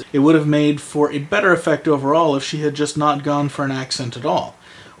analysis, it would have made for a better effect overall if she had just not gone for an accent at all.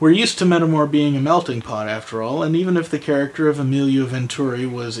 We're used to Metamore being a melting pot, after all, and even if the character of Emilio Venturi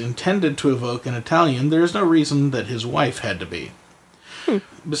was intended to evoke an Italian, there is no reason that his wife had to be.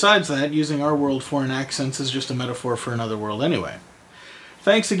 Besides that, using our world foreign accents is just a metaphor for another world anyway.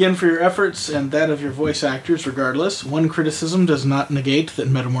 Thanks again for your efforts and that of your voice actors, regardless. One criticism does not negate that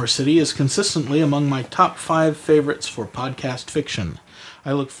Metamore City is consistently among my top 5 favorites for podcast fiction.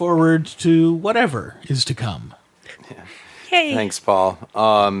 I look forward to whatever is to come. Hey. Thanks, Paul.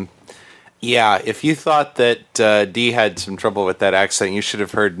 Yeah, if you thought that Dee had some trouble with that accent, you should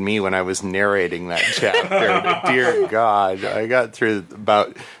have heard me when I was narrating that chapter. Dear God, I got through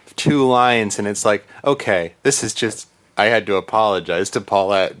about 2 lines, and it's like, okay, this is just... I had to apologize to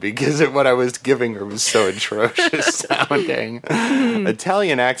Paulette because what I was giving her was so atrocious sounding.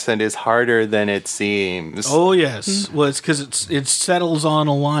 Italian accent is harder than it seems. Oh, yes. Well, it's because it settles on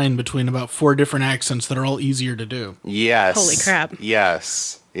a line between about 4 different accents that are all easier to do. Yes. Holy crap.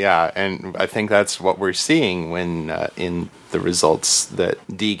 Yes. Yeah, and I think that's what we're seeing when in the results that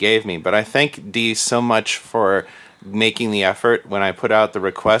Dee gave me. But I thank Dee so much for making the effort when I put out the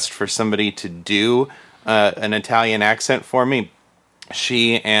request for somebody to do an Italian accent for me.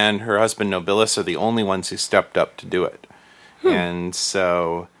 She and her husband Nobilis are the only ones who stepped up to do it. And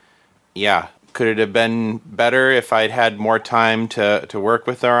so, yeah. Could it have been better if I'd had more time to work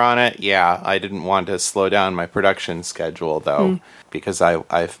with her on it? Yeah, I didn't want to slow down my production schedule, though, because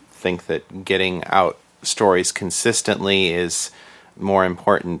I think that getting out stories consistently is more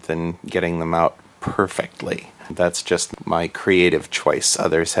important than getting them out perfectly. That's just my creative choice.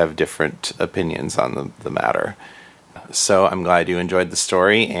 Others have different opinions on the matter. So I'm glad you enjoyed the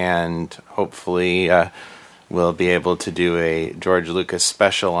story, and hopefully we'll be able to do a George Lucas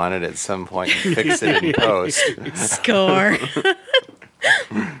special on it at some point and fix it in post. Score.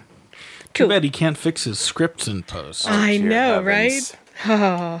 Too bad he can't fix his scripts in post. I dear know, heavens. right?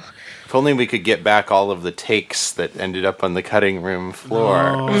 Oh. If only we could get back all of the takes that ended up on the cutting room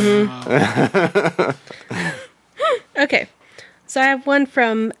floor. Okay, so I have one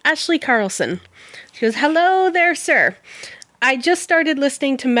from Ashley Carlson. She goes, "Hello there, sir. I just started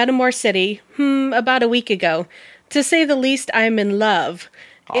listening to Metamore City, about a week ago. To say the least, I'm in love.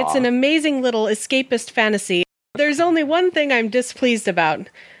 It's an amazing little escapist fantasy. There's only one thing I'm displeased about.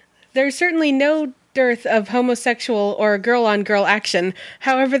 There's certainly no dearth of homosexual or girl-on-girl action.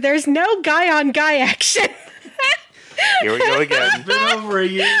 However, there's no guy-on-guy action." Here we go again. It's been over a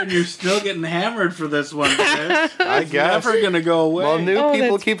year and you're still getting hammered for this one, Chris. I guess. Never going to go away. Well, new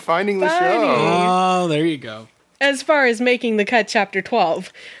people that's keep finding the funny. show. Oh, there you go. As far as making the cut, chapter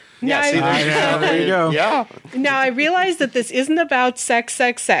 12. Yeah, see, there you go. Yeah. Now, I realize that this isn't about sex,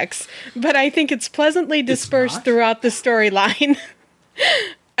 but I think it's pleasantly dispersed throughout the storyline.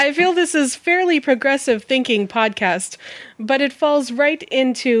 I feel this is fairly progressive thinking podcast, but it falls right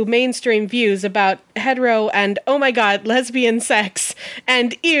into mainstream views about hetero and, oh my god, lesbian sex,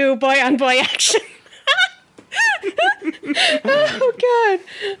 and ew, boy-on-boy action. Oh, God.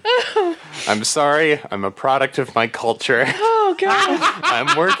 Oh. I'm sorry. I'm a product of my culture. Oh, God.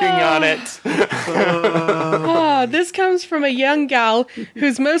 I'm working on it. Oh, this comes from a young gal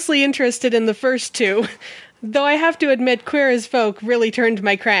who's mostly interested in the first 2. Though I have to admit, Queer as Folk really turned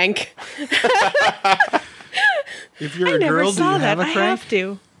my crank. If you're a girl, do you have a crank? I have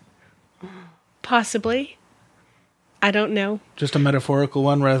to. Possibly. I don't know. Just a metaphorical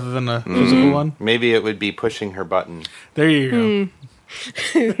one rather than a physical one? Maybe it would be pushing her button. There you go.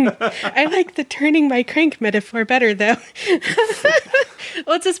 I like the turning my crank metaphor better, though.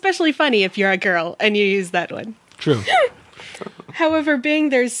 Well, it's especially funny if you're a girl and you use that one. True. However, being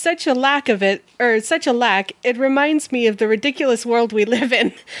there's such a lack of it, it reminds me of the ridiculous world we live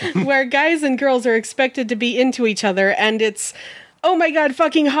in, where guys and girls are expected to be into each other, and it's oh my god,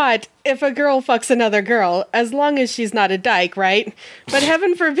 fucking hot if a girl fucks another girl, as long as she's not a dyke, right? But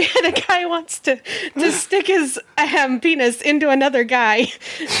heaven forbid a guy wants to stick his penis into another guy.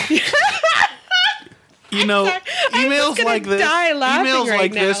 You know, I'm emails just like gonna this, die laughing emails right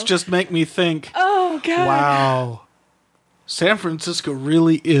like this now. just make me think, Oh god. wow, San Francisco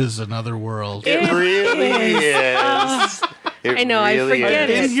really is another world. It really is. I know, I forget I've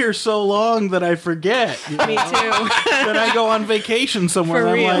been it. here so long that I forget. You know? Me too. Then I go on vacation somewhere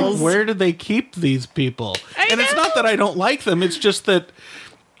For and I'm reals. like, where do they keep these people? I It's not that I don't like them, it's just that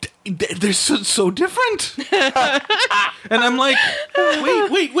they're so different. And I'm like,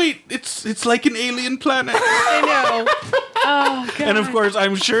 wait, it's like an alien planet. I know. Oh god. And of course,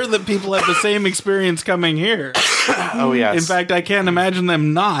 I'm sure that people have the same experience coming here. Oh, yes. In fact, I can't imagine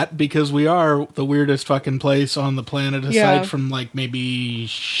them not, because we are the weirdest fucking place on the planet, aside Yeah. from like maybe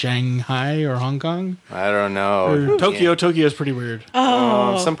Shanghai or Hong Kong. I don't know. Or Tokyo. Tokyo is pretty weird.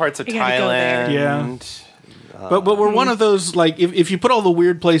 Some parts of You gotta go there. Thailand. But we're one of those, like, if you put all the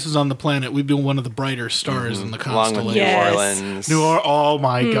weird places on the planet, we'd be one of the brighter stars in the Along with constellation. Yes. New Orleans. Oh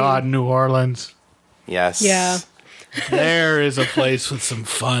my God, New Orleans. Yes. Yeah. There is a place with some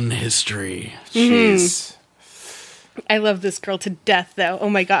fun history. Jeez. I love this girl to death, though. Oh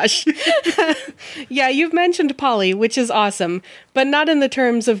my gosh. Yeah, you've mentioned poly, which is awesome, but not in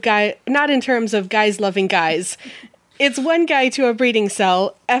terms of guys loving guys. It's one guy to a breeding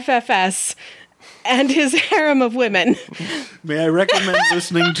cell, FFS, and his harem of women. May I recommend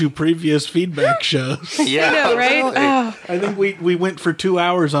listening to previous feedback shows? Yeah. I know, right? really. Oh, I think we went for 2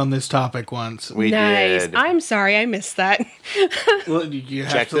 hours on this topic once. We nice. did. I'm sorry, I missed that. Well, you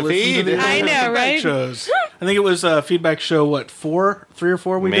have Check to the listen feed. to the I know, feedback right? shows. I think it was feedback show, what, 3 or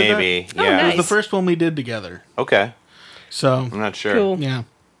 4 we did Maybe. that? Yeah. It was nice. the first one we did together. Okay. So, I'm not sure. Cool. yeah.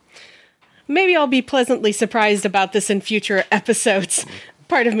 Maybe I'll be pleasantly surprised about this in future episodes.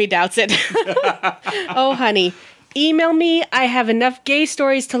 Part of me doubts it. Oh, honey. Email me. I have enough gay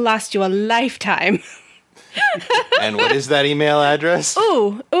stories to last you a lifetime. And what is that email address?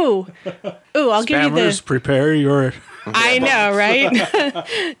 Ooh, I'll give you Spammers, the... prepare your... I know, right?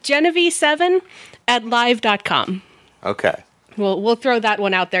 Genevieve7@live.com. Okay. We'll throw that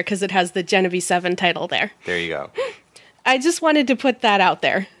one out there because it has the Genevieve 7 title there. There you go. I just wanted to put that out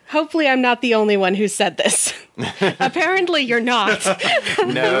there. Hopefully I'm not the only one who said this. Apparently you're not.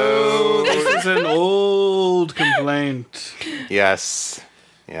 No. This is an old complaint. Yes.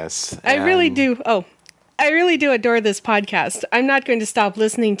 Yes. I really And do. Oh, I really do adore this podcast. I'm not going to stop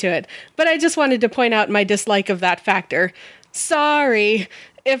listening to it, but I just wanted to point out my dislike of that factor. Sorry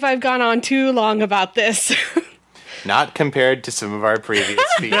if I've gone on too long about this. Not compared to some of our previous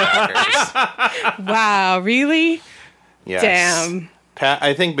feedbackers. Wow, really? Yes. Damn.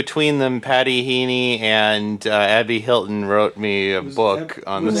 I think between them, Patty Heaney and Abby Hilton wrote me a book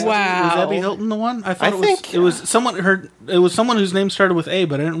on this. Wow. Was Abby Hilton the one? I thought I it was. think- It was someone. It was someone whose name started with A,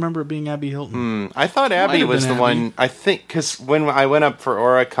 but I didn't remember it being Abby Hilton. I thought Abby have was been the Abby. one. I think because when I went up for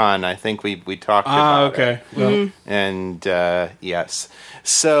Oricon, I think we talked about Okay. it. Well, And yes,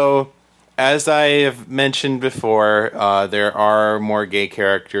 so as I have mentioned before, there are more gay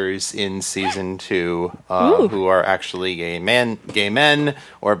characters in season 2 who are actually gay men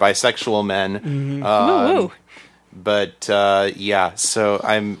or bisexual men. Woo, woo. But yeah, so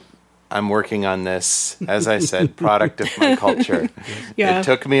I'm working on this. As I said, product of my culture. Yeah. It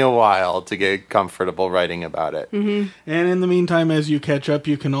took me a while to get comfortable writing about it. and in the meantime, as you catch up,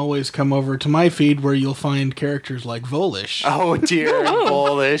 you can always come over to my feed where you'll find characters like Volish. Oh dear,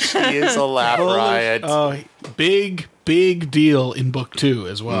 Polish. He is a laugh riot. Oh, big deal in book 2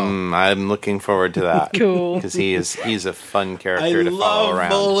 as well. I'm looking forward to that. Cool. Because he's a fun I character to follow love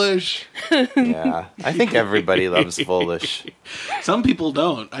around. Volish. Yeah, I think everybody loves Polish. Some people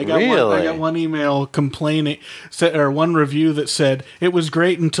don't. I got Really? one email complaining, or one review that said it was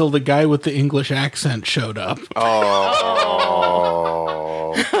great until the guy with the English accent showed up.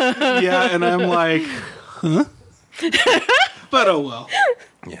 Oh, Yeah, and I'm like, huh? But oh well.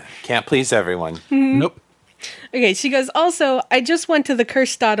 yeah. Can't please everyone. Nope. Okay, she goes, also, I just went to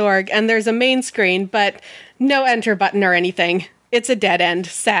thecurse.org and there's a main screen, but no enter button or anything. It's a dead end.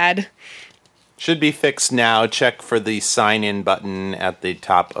 Sad. Should be fixed now. Check for the sign-in button at the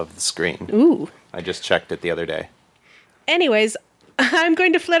top of the screen. Ooh. I just checked it the other day. Anyways, I'm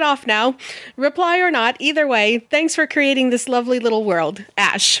going to flit off now. Reply or not, either way, thanks for creating this lovely little world.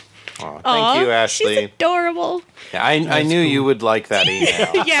 Ash. Oh, thank Aw, you, Ashley. She's adorable. Yeah, I knew you would like that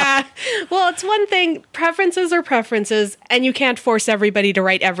email. Yeah. Well, it's one thing. Preferences are preferences, and you can't force everybody to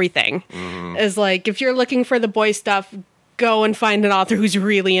write everything. It's like, if you're looking for the boy stuff, go and find an author who's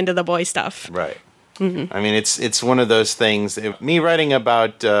really into the boy stuff. Right. I mean, it's one of those things. Me writing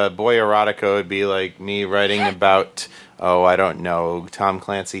about boy erotica would be like me writing about, I don't know, Tom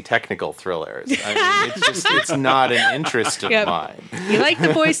Clancy technical thrillers. I mean, it's not an interest of mine. You like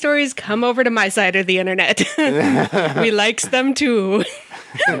the boy stories? Come over to my side of the internet. We likes them too.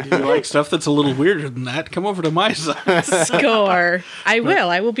 If you like stuff that's a little weirder than that, come over to my side. Score. I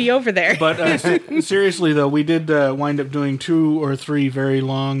will be over there. But seriously, though, we did wind up doing 2 or 3 very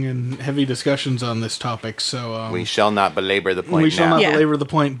long and heavy discussions on this topic. So we shall not belabor the point. We shall not belabor the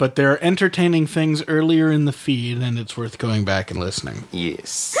point, but there are entertaining things earlier in the feed, and it's worth going back and listening.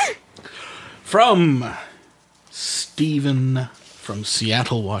 Yes. From Stephen from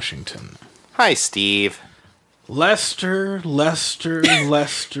Seattle, Washington. Hi, Steve. Lester,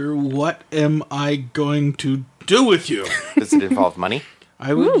 what am I going to do with you? Does it involve money?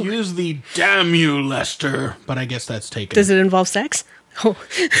 I would use the damn you, Lester, but I guess that's taken. Does it involve sex? Oh.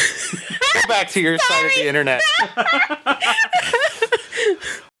 Go back to your side of the internet.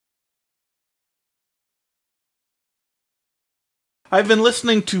 I've been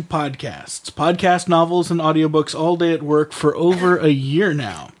listening to podcast novels, and audiobooks all day at work for over a year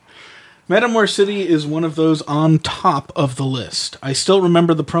now. Metamor City is one of those on top of the list. I still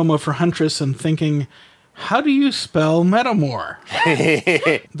remember the promo for Huntress and thinking, how do you spell Metamor?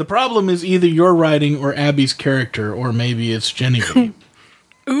 The problem is either your writing or Abby's character, or maybe it's Genevieve.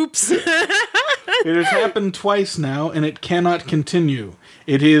 Oops. It has happened twice now, and it cannot continue.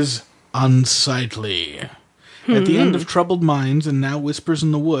 It is unsightly. At the end of Troubled Minds and now Whispers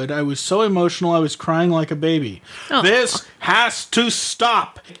in the Wood, I was so emotional I was crying like a baby. Oh. This has to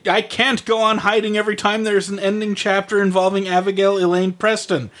stop! I can't go on hiding every time there's an ending chapter involving Abigail Elaine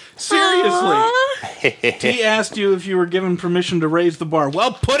Preston. Seriously! T asked you if you were given permission to raise the bar.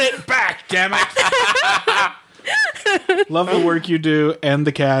 Well, put it back, damn it! Love the work you do, and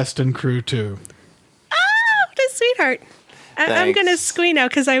the cast and crew, too. Oh, what a sweetheart. I'm going to squee now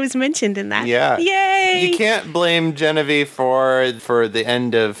because I was mentioned in that. Yeah. Yay! You can't blame Genevieve for the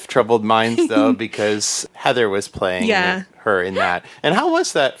end of Troubled Minds, though, because Heather was playing her in that. And how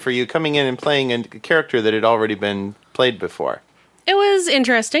was that for you, coming in and playing a character that had already been played before? It was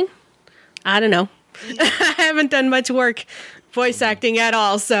interesting. I don't know. I haven't done much work voice acting at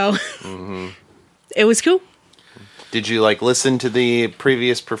all, so it was cool. Did you listen to the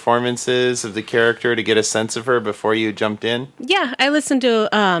previous performances of the character to get a sense of her before you jumped in? Yeah, I listened to.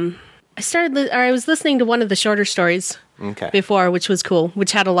 I was listening to one of the shorter stories before, which was cool,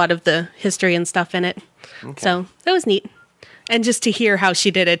 which had a lot of the history and stuff in it. Okay. So that was neat, and just to hear how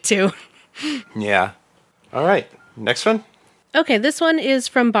she did it too. Yeah. All right. Next one. Okay, this one is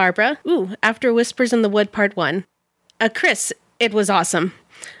from Barbara. After Whispers in the Wood, Part 1. Chris, it was awesome.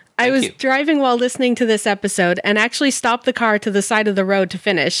 I was driving while listening to this episode and actually stopped the car to the side of the road to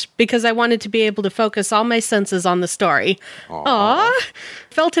finish because I wanted to be able to focus all my senses on the story. Aww.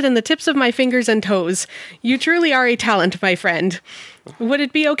 Felt it in the tips of my fingers and toes. You truly are a talent, my friend. Would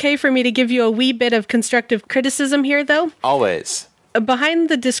it be okay for me to give you a wee bit of constructive criticism here, though? Always. Behind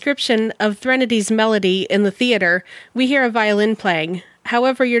the description of Threnodi's melody in the theater, we hear a violin playing.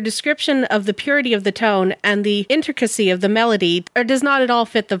 However, your description of the purity of the tone and the intricacy of the melody does not at all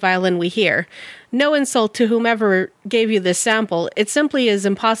fit the violin we hear. No insult to whomever gave you this sample, it simply is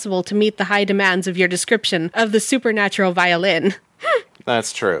impossible to meet the high demands of your description of the supernatural violin.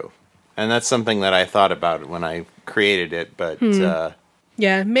 That's true. And that's something that I thought about when I created it, but...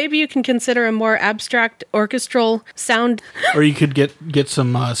 Yeah, maybe you can consider a more abstract orchestral sound. Or you could get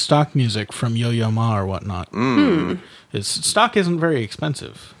some stock music from Yo-Yo Ma or whatnot. Stock isn't very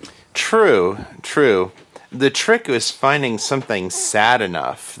expensive. True. The trick was finding something sad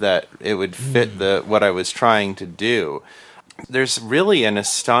enough that it would fit what I was trying to do. There's really an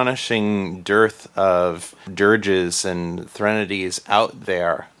astonishing dearth of dirges and threnodies out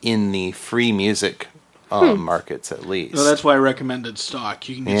there in the free music markets, at least. So that's why I recommended stock.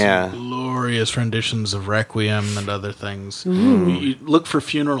 You can get some glorious renditions of Requiem and other things. You look for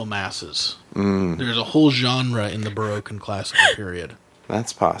funeral masses. There's a whole genre in the Baroque and classical period.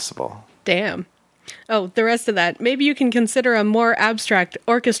 That's possible. Damn. Oh, the rest of that. Maybe you can consider a more abstract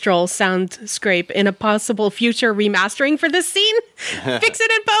orchestral soundscape in a possible future remastering for this scene. Fix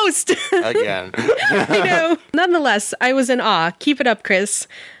it in post. Again. I know. Nonetheless, I was in awe. Keep it up, Chris.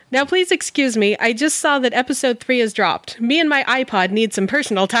 Now, please excuse me. I just saw that episode 3 is dropped. Me and my iPod need some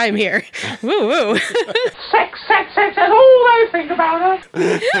personal time here. Woo woo. Sex, that's all I think about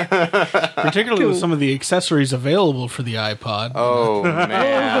it. Particularly with some of the accessories available for the iPod. Oh,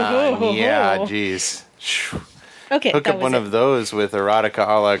 man. Yeah, jeez. Okay, Hook that up was one it. of those with erotica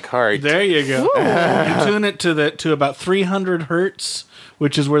a la carte. There you go. You tune it to about 300 hertz,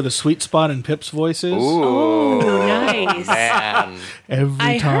 which is where the sweet spot in Pip's voice is. Ooh, Oh, nice. man. Every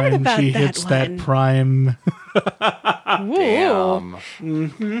I heard time about she that hits that one. prime. Damn.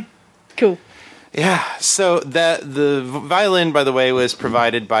 Cool. Yeah, so the violin, by the way, was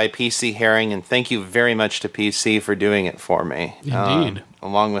provided by PC Herring, and thank you very much to PC for doing it for me. Indeed.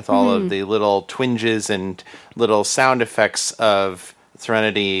 Along with all of the little twinges and little sound effects of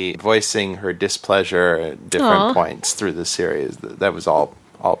Threnody voicing her displeasure at different points through the series. That was all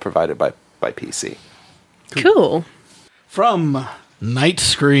provided by PC. Cool. From Night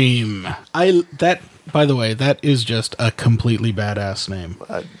Scream. By the way, that is just a completely badass name.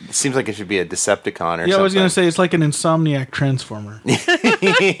 It seems like it should be a Decepticon or something. Yeah, I was going to say it's like an Insomniac Transformer.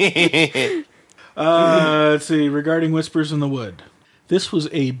 Let's see. Regarding Whispers in the Wood. This was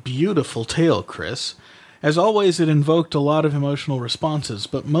a beautiful tale, Chris. As always, it invoked a lot of emotional responses,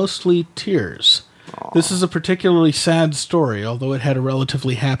 but mostly tears. Aww. This is a particularly sad story, although it had a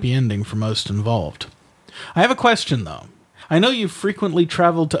relatively happy ending for most involved. I have a question, though. I know you've frequently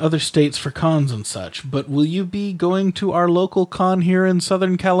traveled to other states for cons and such, but will you be going to our local con here in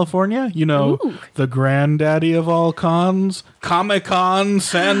Southern California? You know, the granddaddy of all cons? Comic-Con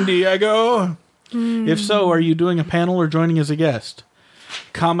San Diego? If so, are you doing a panel or joining as a guest?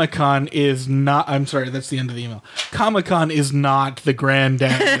 Comic-Con is not... I'm sorry, that's the end of the email. Comic-Con is not the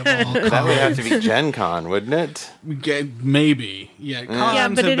granddaddy of all cons. That would have to be Gen Con, wouldn't it? Maybe. Yeah, cons Yeah,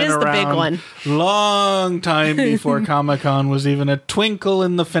 but have it been is the big around one. Long time before Comic-Con was even a twinkle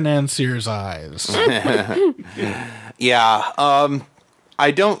in the financier's eyes. Yeah, I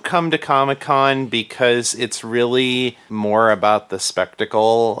don't come to Comic-Con because it's really more about the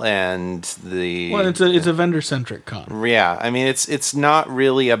spectacle and the... Well, it's a vendor-centric con. Yeah, I mean, it's not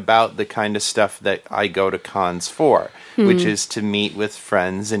really about the kind of stuff that I go to cons for, which is to meet with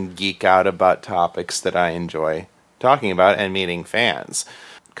friends and geek out about topics that I enjoy talking about and meeting fans.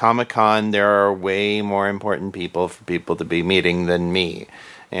 Comic-Con, there are way more important people for people to be meeting than me.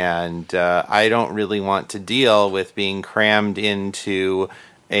 And I don't really want to deal with being crammed into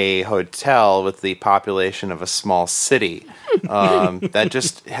a hotel with the population of a small city. That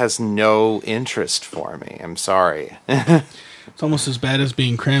just has no interest for me. I'm sorry. It's almost as bad as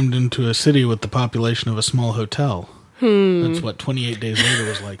being crammed into a city with the population of a small hotel. That's what 28 Days Later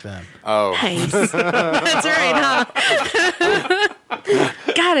was like that. Oh. Nice. That's right, huh?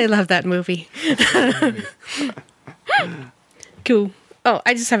 God, I love that movie. Cool. Oh,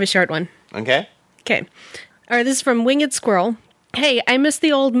 I just have a short one. Okay. Okay. All right, this is from Winged Squirrel. Hey, I missed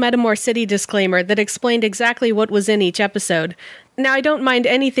the old Metamore City disclaimer that explained exactly what was in each episode. Now, I don't mind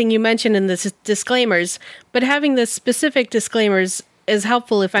anything you mention in the disclaimers, but having the specific disclaimers is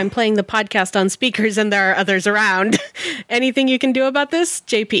helpful if I'm playing the podcast on speakers and there are others around. Anything you can do about this?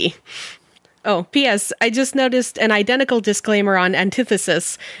 JP. Oh, P.S. I just noticed an identical disclaimer on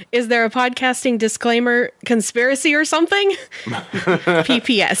Antithesis. Is there a podcasting disclaimer conspiracy or something?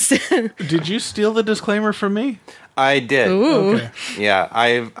 P.P.S. Did you steal the disclaimer from me? I did. Ooh. Okay. Yeah,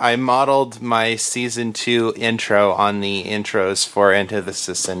 I modeled my season 2 intro on the intros for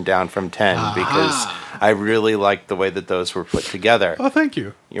Antithesis and Down from 10 because I really liked the way that those were put together. Oh, thank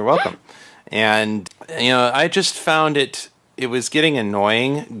you. You're welcome. And, I just found it was getting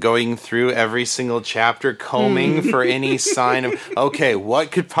annoying going through every single chapter, combing for any sign of, okay,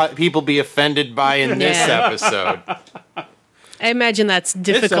 what could people be offended by in this episode? I imagine that's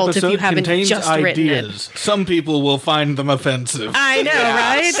difficult if you haven't just written it. Some people will find them offensive. I know,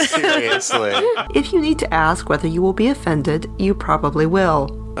 right? Seriously. If you need to ask whether you will be offended, you probably will.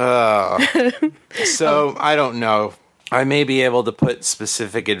 So, I don't know. I may be able to put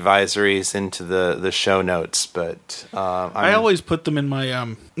specific advisories into the show notes, but I always put them in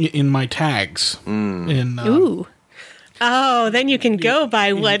my tags. Ooh. Oh, then you can go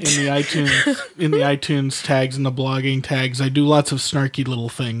by what... In the iTunes tags and the blogging tags, I do lots of snarky little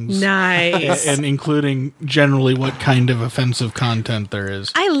things. Nice. And including generally what kind of offensive content there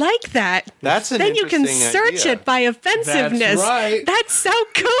is. I like that. That's an Then you can interesting search idea. it by offensiveness. That's right. That's so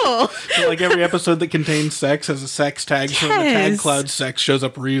cool. So like every episode that contains sex has a sex tag, so in the tag Yes. cloud sex shows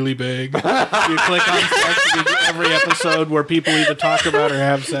up really big. You click on sex, and every episode where people either talk about or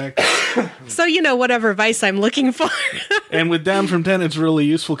have sex. So you know whatever vice I'm looking for. And with Down from 10, it's really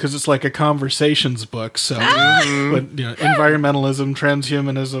useful because it's like a conversations book. So, but, environmentalism,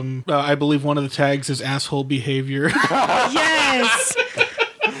 transhumanism. I believe one of the tags is asshole behavior. Yes.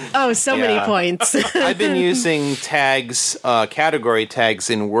 Oh, so many points. I've been using tags, category tags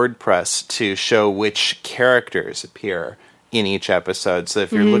in WordPress to show which characters appear in each episode. So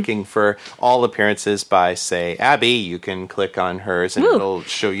if you're looking for all appearances by, say, Abby, you can click on hers and it'll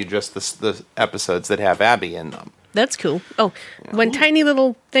show you just the episodes that have Abby in them. That's cool. Oh, one tiny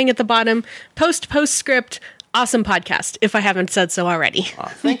little thing at the bottom. Postscript. Awesome podcast, if I haven't said so already.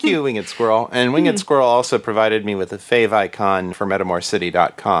 Thank you, Winged Squirrel. And Winged Squirrel also provided me with a fave icon for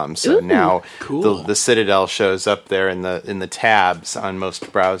MetamoreCity.com. So now the Citadel shows up there in the tabs on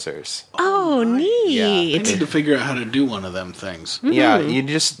most browsers. Oh, neat. Yeah. I need to figure out how to do one of them things. Yeah, you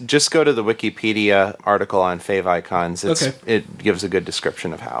just go to the Wikipedia article on fave icons. It gives a good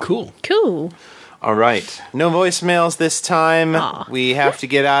description of how. Cool. All right. No voicemails this time. Aw. We have to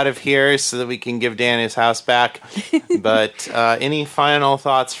get out of here so that we can give Dan his house back. But any final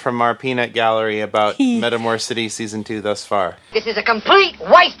thoughts from our peanut gallery about Metamore City Season 2 thus far? This is a complete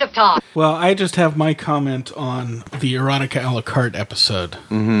waste of time. Well, I just have my comment on the Erotica a la carte episode.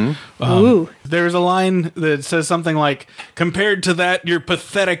 There's a line that says something like, compared to that, your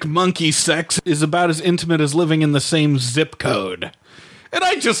pathetic monkey sex is about as intimate as living in the same zip code. And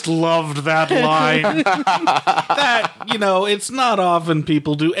I just loved that line. It's not often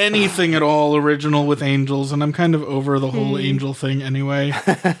people do anything at all original with angels, and I'm kind of over the whole angel thing anyway.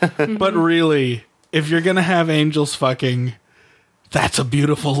 But really, if you're going to have angels fucking, that's a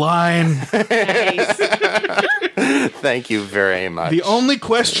beautiful line. Nice. Thank you very much. The only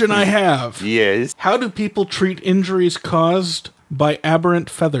question I have, Yes. how do people treat injuries caused by aberrant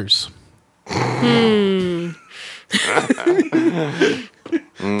feathers?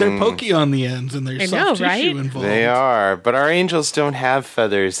 They're pokey on the ends, and there's soft tissue right? involved. They are, but our angels don't have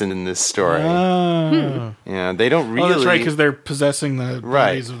feathers in this story. Yeah, they don't really. Oh, that's right, because they're possessing the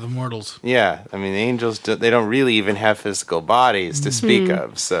bodies of the mortals. Yeah, I mean, the angels, they don't really even have physical bodies to speak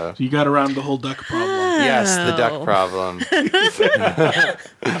of, so. You got around the whole duck problem. Yes, the duck problem.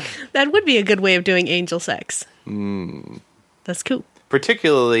 That would be a good way of doing angel sex. That's cool.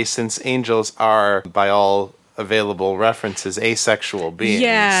 Particularly since angels are, by all available references, asexual beings.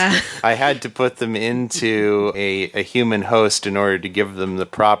 Yeah. I had to put them into a human host in order to give them the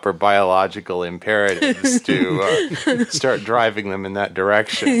proper biological imperatives to start driving them in that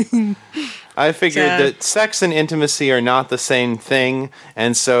direction. I figured that sex and intimacy are not the same thing,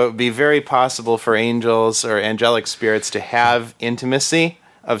 and so it would be very possible for angels or angelic spirits to have intimacy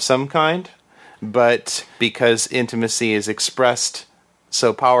of some kind, but because intimacy is expressed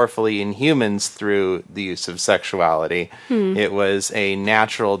so powerfully in humans through the use of sexuality, it was a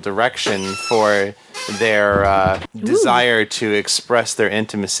natural direction for their desire to express their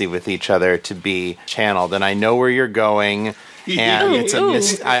intimacy with each other to be channeled. And I know where you're going, and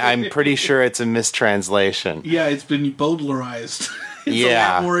it's I'm pretty sure it's a mistranslation. Yeah, it's been Bowdlerized. It's a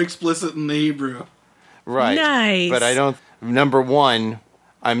lot more explicit in the Hebrew. Right. Nice. But I don't... Number one,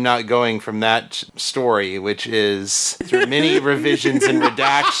 I'm not going from that story, which is through many revisions and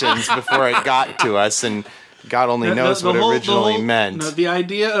redactions before it got to us, and God only knows what it originally meant. No, the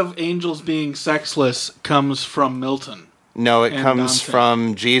idea of angels being sexless comes from Milton. No, it comes Dante.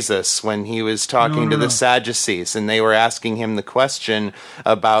 from Jesus when he was talking to the Sadducees, and they were asking him the question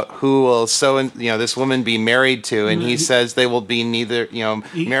about who will this woman be married to, and he says they will be neither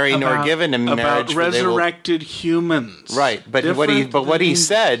married nor given in marriage. About resurrected humans, right? But what he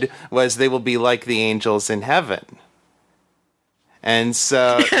said was they will be like the angels in heaven. And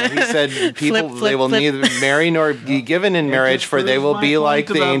so he said, they will neither marry nor be given in marriage, for they will be like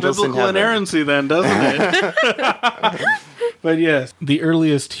the angels in heaven. Biblical inerrancy, then, doesn't it? But yes, the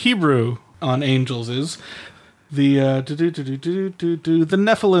earliest Hebrew on angels is the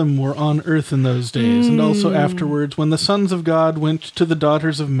Nephilim were on earth in those days, and also afterwards, when the sons of God went to the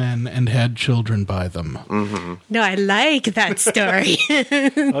daughters of men and had children by them. Mm-hmm. No, I like that story.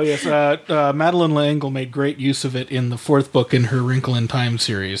 Oh yes, Madeleine L'Engle made great use of it in the fourth book in her Wrinkle in Time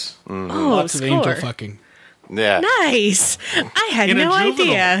series. Oh, Lots of angel fucking. Yeah. Nice. I had In a no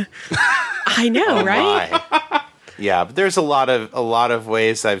juvenile. idea. I know, right? My. Yeah, but there's a lot of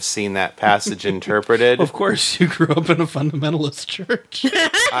ways I've seen that passage interpreted. Of course, you grew up in a fundamentalist church.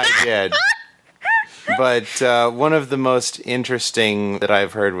 I did. But one of the most interesting that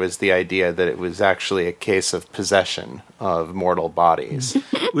I've heard was the idea that it was actually a case of possession of mortal bodies.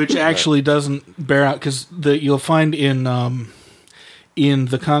 Which actually doesn't bear out, because you'll find in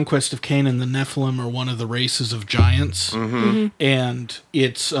the Conquest of Canaan, the Nephilim are one of the races of giants, and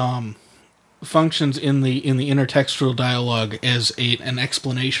it's functions in the intertextual dialogue as an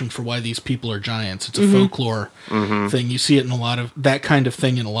explanation for why these people are giants. It's a folklore thing. You see it in a lot of that kind of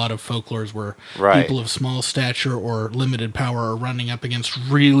thing in a lot of folklores where people of small stature or limited power are running up against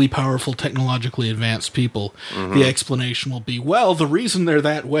really powerful, technologically advanced people. The explanation will be, well, the reason they're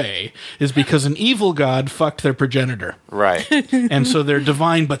that way is because an evil god fucked their progenitor. Right. And so they're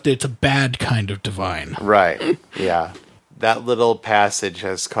divine, but it's a bad kind of divine. Right. Yeah. That little passage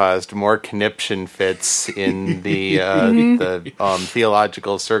has caused more conniption fits in the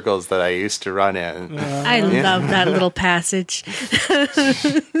theological circles that I used to run in. I love that little passage.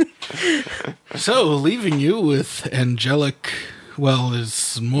 So, leaving you with angelic,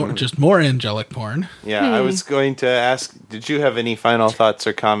 just more angelic porn. Yeah, I was going to ask, did you have any final thoughts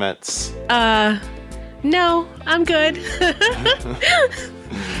or comments? No, I'm good.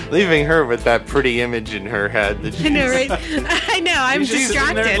 Leaving her with that pretty image in her head. I know, right? I know, I'm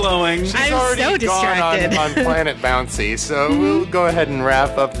distracted. They're glowing. She's I'm already so distracted. gone on Planet Bouncy, so we'll go ahead and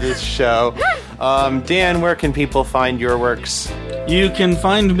wrap up this show. Dan, where can people find your works? You can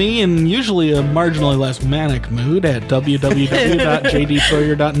find me in usually a marginally less manic mood at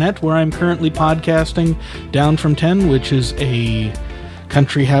www.jdsawyer.net, where I'm currently podcasting Down from 10, which is a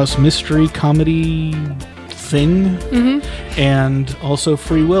country house mystery comedy thing, and also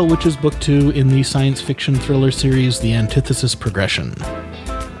Free Will, which is book 2 in the science fiction thriller series The Antithesis Progression.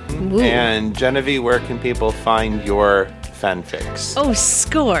 Ooh. And Genevieve, where can people find your fanfics? Oh,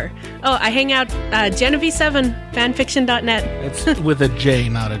 score. Oh, I hang out Genevieve7, fanfiction.net. It's with a J,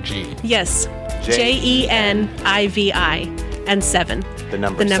 not a G. Yes. Jenivi and 7. The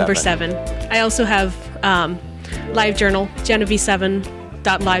number 7. I also have live journal,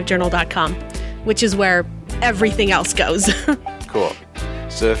 genevieve7.livejournal.com, which is where everything else goes. Cool.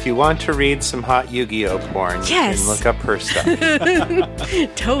 So if you want to read some hot Yu-Gi-Oh porn, you can look up her stuff.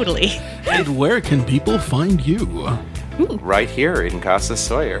 Totally. And where can people find you? Right here in Casa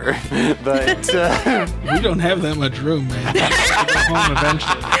Sawyer. But we don't have that much room, man. I'll go home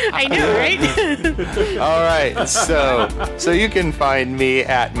eventually. I know, right? all right, so you can find me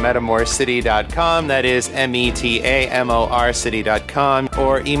at metamorcity.com. That is METAMOR city.com,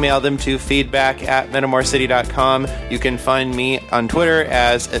 or email them to feedback@metamorcity.com. You can find me on Twitter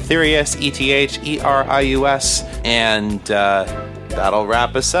as Etherius, ETHERIUS, and that'll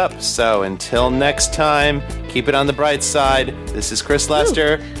wrap us up. So until next time, keep it on the bright side. This is Chris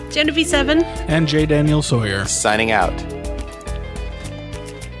Lester. Genevieve7. And J. Daniel Sawyer. Signing out.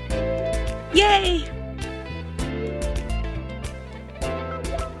 Yay!